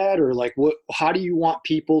this yet? Or like how do you want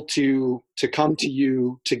people to come to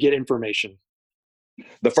you to get information?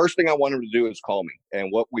 The first thing I want them to do is call me.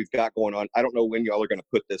 And what we've got going on, I don't know when y'all are going to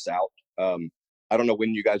put this out. I don't know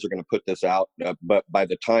when you guys are going to put this out, but by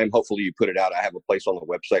the time, hopefully, you put it out, I have a place on the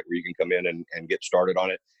website where you can come in and get started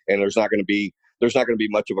on it. And there's not going to be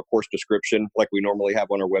much of a course description like we normally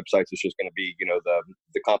have on our websites. It's just going to be,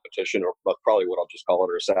 the competition, or probably what I'll just call it,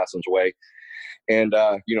 or Assassin's Way. And,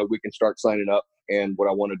 we can start signing up. And what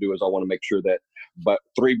I want to do is I want to make sure that, but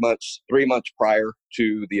 3 months prior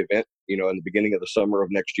to the event, in the beginning of the summer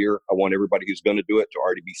of next year, I want everybody who's going to do it to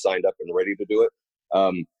already be signed up and ready to do it.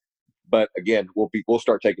 But again, we'll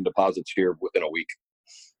start taking deposits here within a week.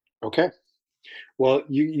 Okay. Well,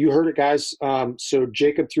 you heard it, guys. So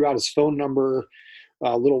Jacob threw out his phone number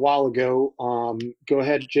a little while ago. Go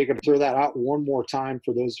ahead, Jacob, throw that out one more time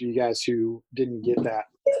for those of you guys who didn't get that.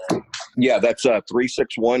 Yeah, that's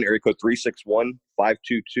 361, area code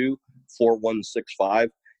 361-522-4165.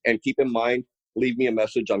 And keep in mind, leave me a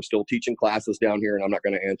message. I'm still teaching classes down here, and I'm not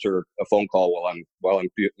going to answer a phone call while I'm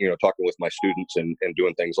talking with my students and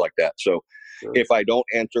doing things like that. So sure. If I don't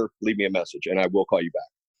answer, leave me a message and I will call you back.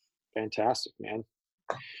 Fantastic, man.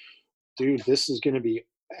 Dude, this is going to be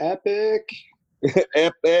epic.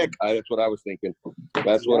 Epic. That's what I was thinking.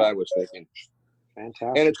 What I was thinking.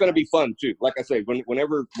 Fantastic. And it's going to be fun too. Like I say,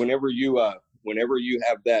 whenever you have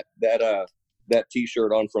that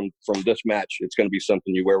T-shirt on from this match, it's going to be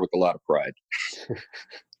something you wear with a lot of pride.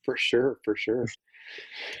 For sure.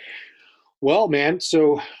 Well, man,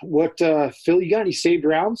 so what, Phil, you got any saved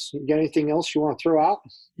rounds? You got anything else you want to throw out?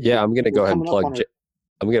 Yeah, I'm going to go ahead and plug.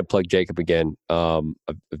 I'm going to plug Jacob again. I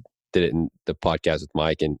did it in the podcast with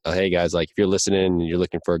Mike, and hey guys, like if you're listening and you're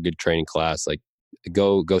looking for a good training class, like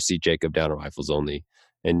go see Jacob down at Rifles Only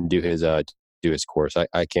and do his course.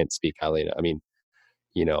 I can't speak highly. I mean,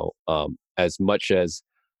 as much as,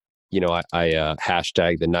 I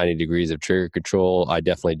hashtag the 90 degrees of trigger control, I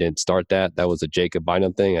definitely didn't start that. That was a Jacob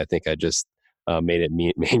Bynum thing. I think I just made it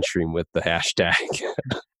mainstream with the hashtag.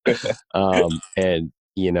 And,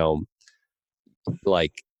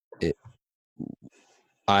 like,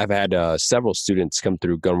 I've had several students come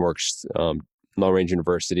through Gunworks Long Range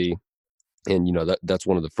University, and that's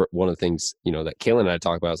one of the things that Kayla and I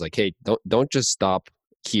talk about is like, hey, don't just stop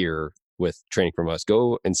here with training from us.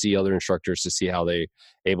 Go and see other instructors to see how they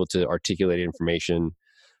able to articulate information.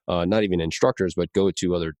 Not even instructors, but go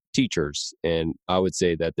to other teachers. And I would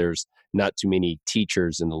say that there's not too many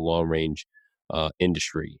teachers in the long range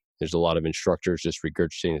industry. There's a lot of instructors just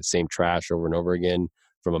regurgitating the same trash over and over again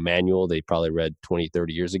from a manual they probably read 20,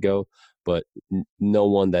 30 years ago, but no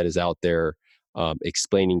one that is out there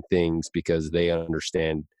explaining things because they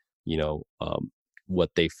understand,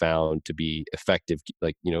 what they found to be effective.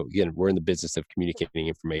 Like, again, we're in the business of communicating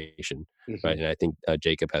information, right? And I think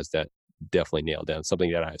Jacob has that definitely nailed down,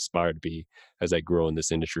 something that I aspire to be as I grow in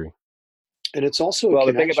this industry. And it's also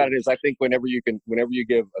the thing about it is, I think whenever you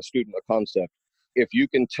give a student a concept, if you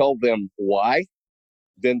can tell them why,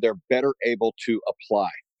 then they're better able to apply.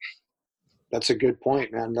 That's a good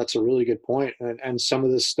point, man. That's a really good point. And some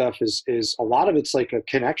of this stuff is a lot of it's like a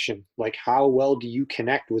connection. Like, how well do you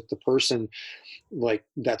connect with the person like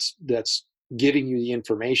that's giving you the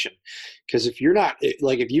information? Because if you're not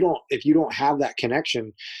like, if you don't have that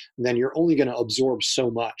connection, then you're only going to absorb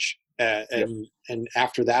so much. And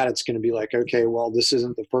after that, it's going to be like, okay, well, this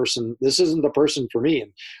isn't the person for me.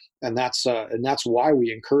 And that's why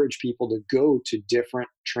we encourage people to go to different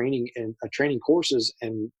training courses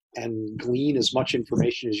and glean as much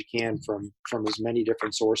information as you can from as many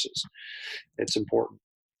different sources. It's important.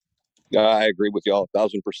 Yeah, I agree with y'all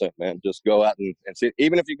 1,000%, man. Just go out and see.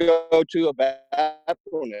 Even if you go to a bad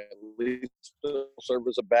one, at least it'll serve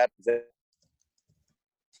as a bad. I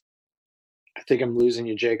think I'm losing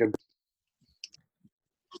you, Jacob.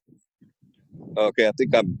 Okay, I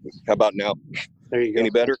think I'm. How about now? There you go. Any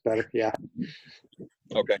better? That's better. Yeah.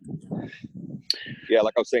 Okay. Yeah,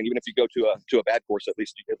 like I was saying, even if you go to a bad course, at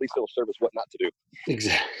least it'll serve as what not to do.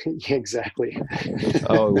 Exactly.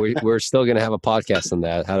 Oh, we're still going to have a podcast on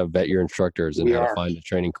that, how to vet your instructors and how to find a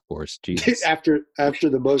training course. Jesus. After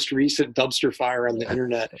the most recent dumpster fire on the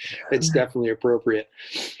internet, it's definitely appropriate.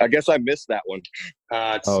 I guess I missed that one.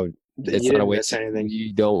 It's not a waste. Anything.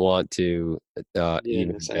 You don't want to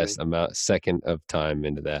even invest second of time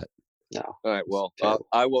into that. No. All right. Well,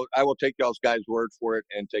 I will take y'all's guys' word for it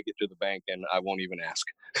and take it to the bank, and I won't even ask.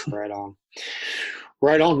 Right on.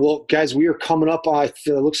 Right on. Well, guys, we are coming up on, it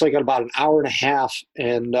looks like about an hour and a half.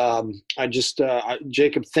 And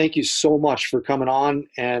Jacob, thank you so much for coming on.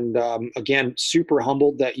 And again, super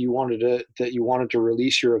humbled that you wanted to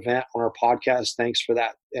release your event on our podcast. Thanks for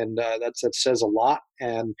that. And that says a lot.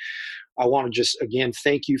 And I want to just, again,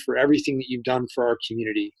 thank you for everything that you've done for our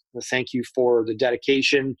community. Thank you for the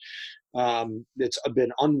dedication. It's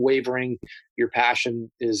been unwavering. Your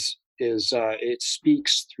passion is it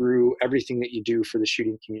speaks through everything that you do for the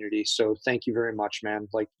shooting community. So thank you very much, man.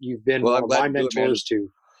 Like, you've been one of my mentors too.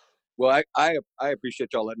 Well, I appreciate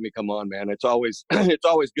y'all letting me come on, man. It's always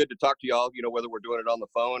good to talk to y'all, whether we're doing it on the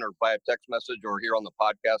phone or via text message or here on the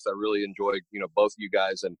podcast. I really enjoy, both of you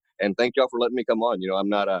guys, and thank y'all for letting me come on.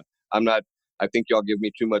 I'm not I think y'all give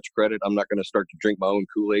me too much credit. I'm not going to start to drink my own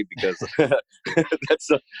Kool-Aid because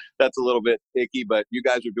that's a little bit icky, but you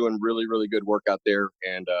guys are doing really, really good work out there.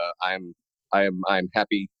 And I'm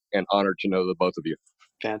happy and honored to know the both of you.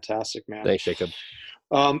 Fantastic, man. Thanks, Jacob.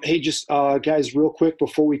 Hey, just guys, real quick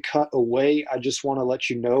before we cut away, I just want to let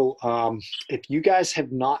you know, if you guys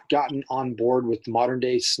have not gotten on board with the Modern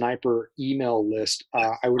Day Sniper email list,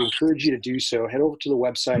 I would encourage you to do so. Head over to the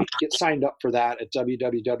website, get signed up for that at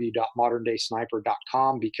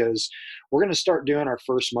www.moderndaysniper.com, because we're going to start doing our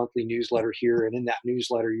first monthly newsletter here. And in that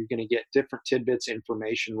newsletter, you're going to get different tidbits,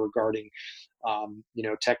 information regarding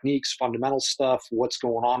techniques, fundamental stuff, what's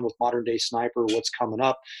going on with Modern Day Sniper, what's coming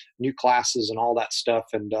up, new classes and all that stuff.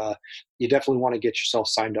 And you definitely want to get yourself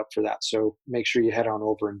signed up for that. So make sure you head on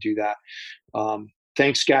over and do that.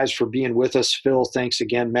 Thanks, guys, for being with us. Phil, thanks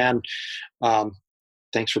again, man.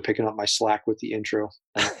 Thanks for picking up my slack with the intro.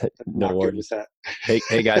 No worries. With that.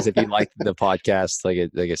 Hey guys, if you like the podcast,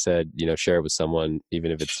 like I said, share it with someone,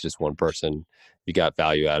 even if it's just one person. You got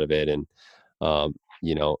value out of it. And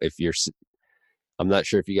if you're, I'm not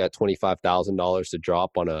sure if you got $25,000 to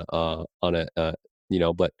drop on a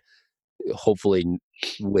but hopefully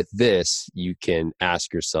with this, you can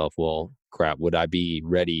ask yourself, well, crap, would I be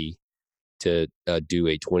ready to do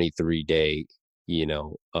a 23-day,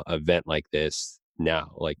 event like this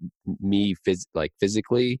now? Like me,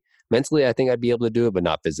 physically, mentally, I think I'd be able to do it, but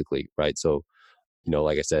not physically, right? So,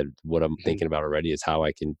 like I said, what I'm thinking about already is how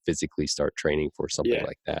I can physically start training for something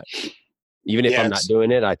like that. Even if I'm not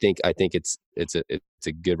doing it, I think it's a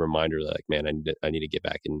good reminder that, like, man, I need to get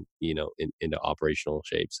back in, into operational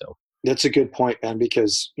shape. So That's a good point, man,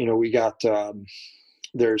 because, we got,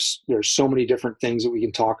 there's so many different things that we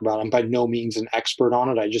can talk about. I'm by no means an expert on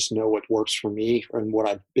it. I just know what works for me and what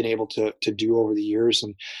I've been able to do over the years.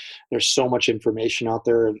 And there's so much information out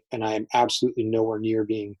there, and I am absolutely nowhere near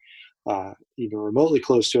being even remotely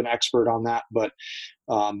close to an expert on that. But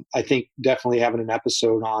I think definitely having an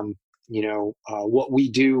episode on what we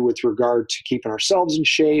do with regard to keeping ourselves in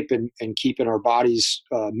shape and keeping our bodies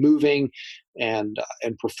moving and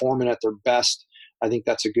performing at their best. I think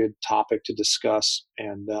that's a good topic to discuss.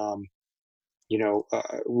 And,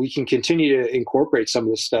 we can continue to incorporate some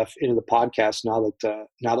of this stuff into the podcast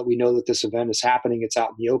now that we know that this event is happening, it's out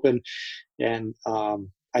in the open. And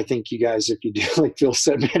I think you guys, if you do, like Phil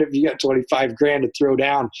said, man, if you got 25 grand to throw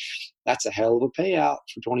down, that's a hell of a payout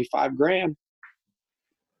for 25 grand.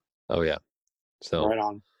 Oh yeah. So right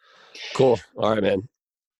on. Cool. All right, man.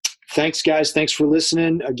 Thanks, guys. Thanks for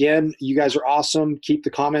listening. Again, you guys are awesome. Keep the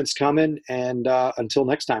comments coming. And until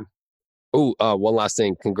next time. Oh, one last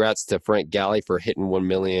thing. Congrats to Frank Galley for hitting 1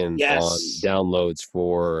 million on downloads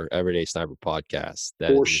for Everyday Sniper Podcast.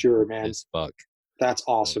 That for sure, man. As fuck. That's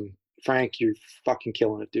awesome. Frank, you're fucking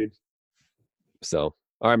killing it, dude. So,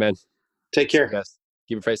 all right, man. Take care. Keep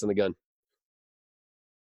your face on the gun.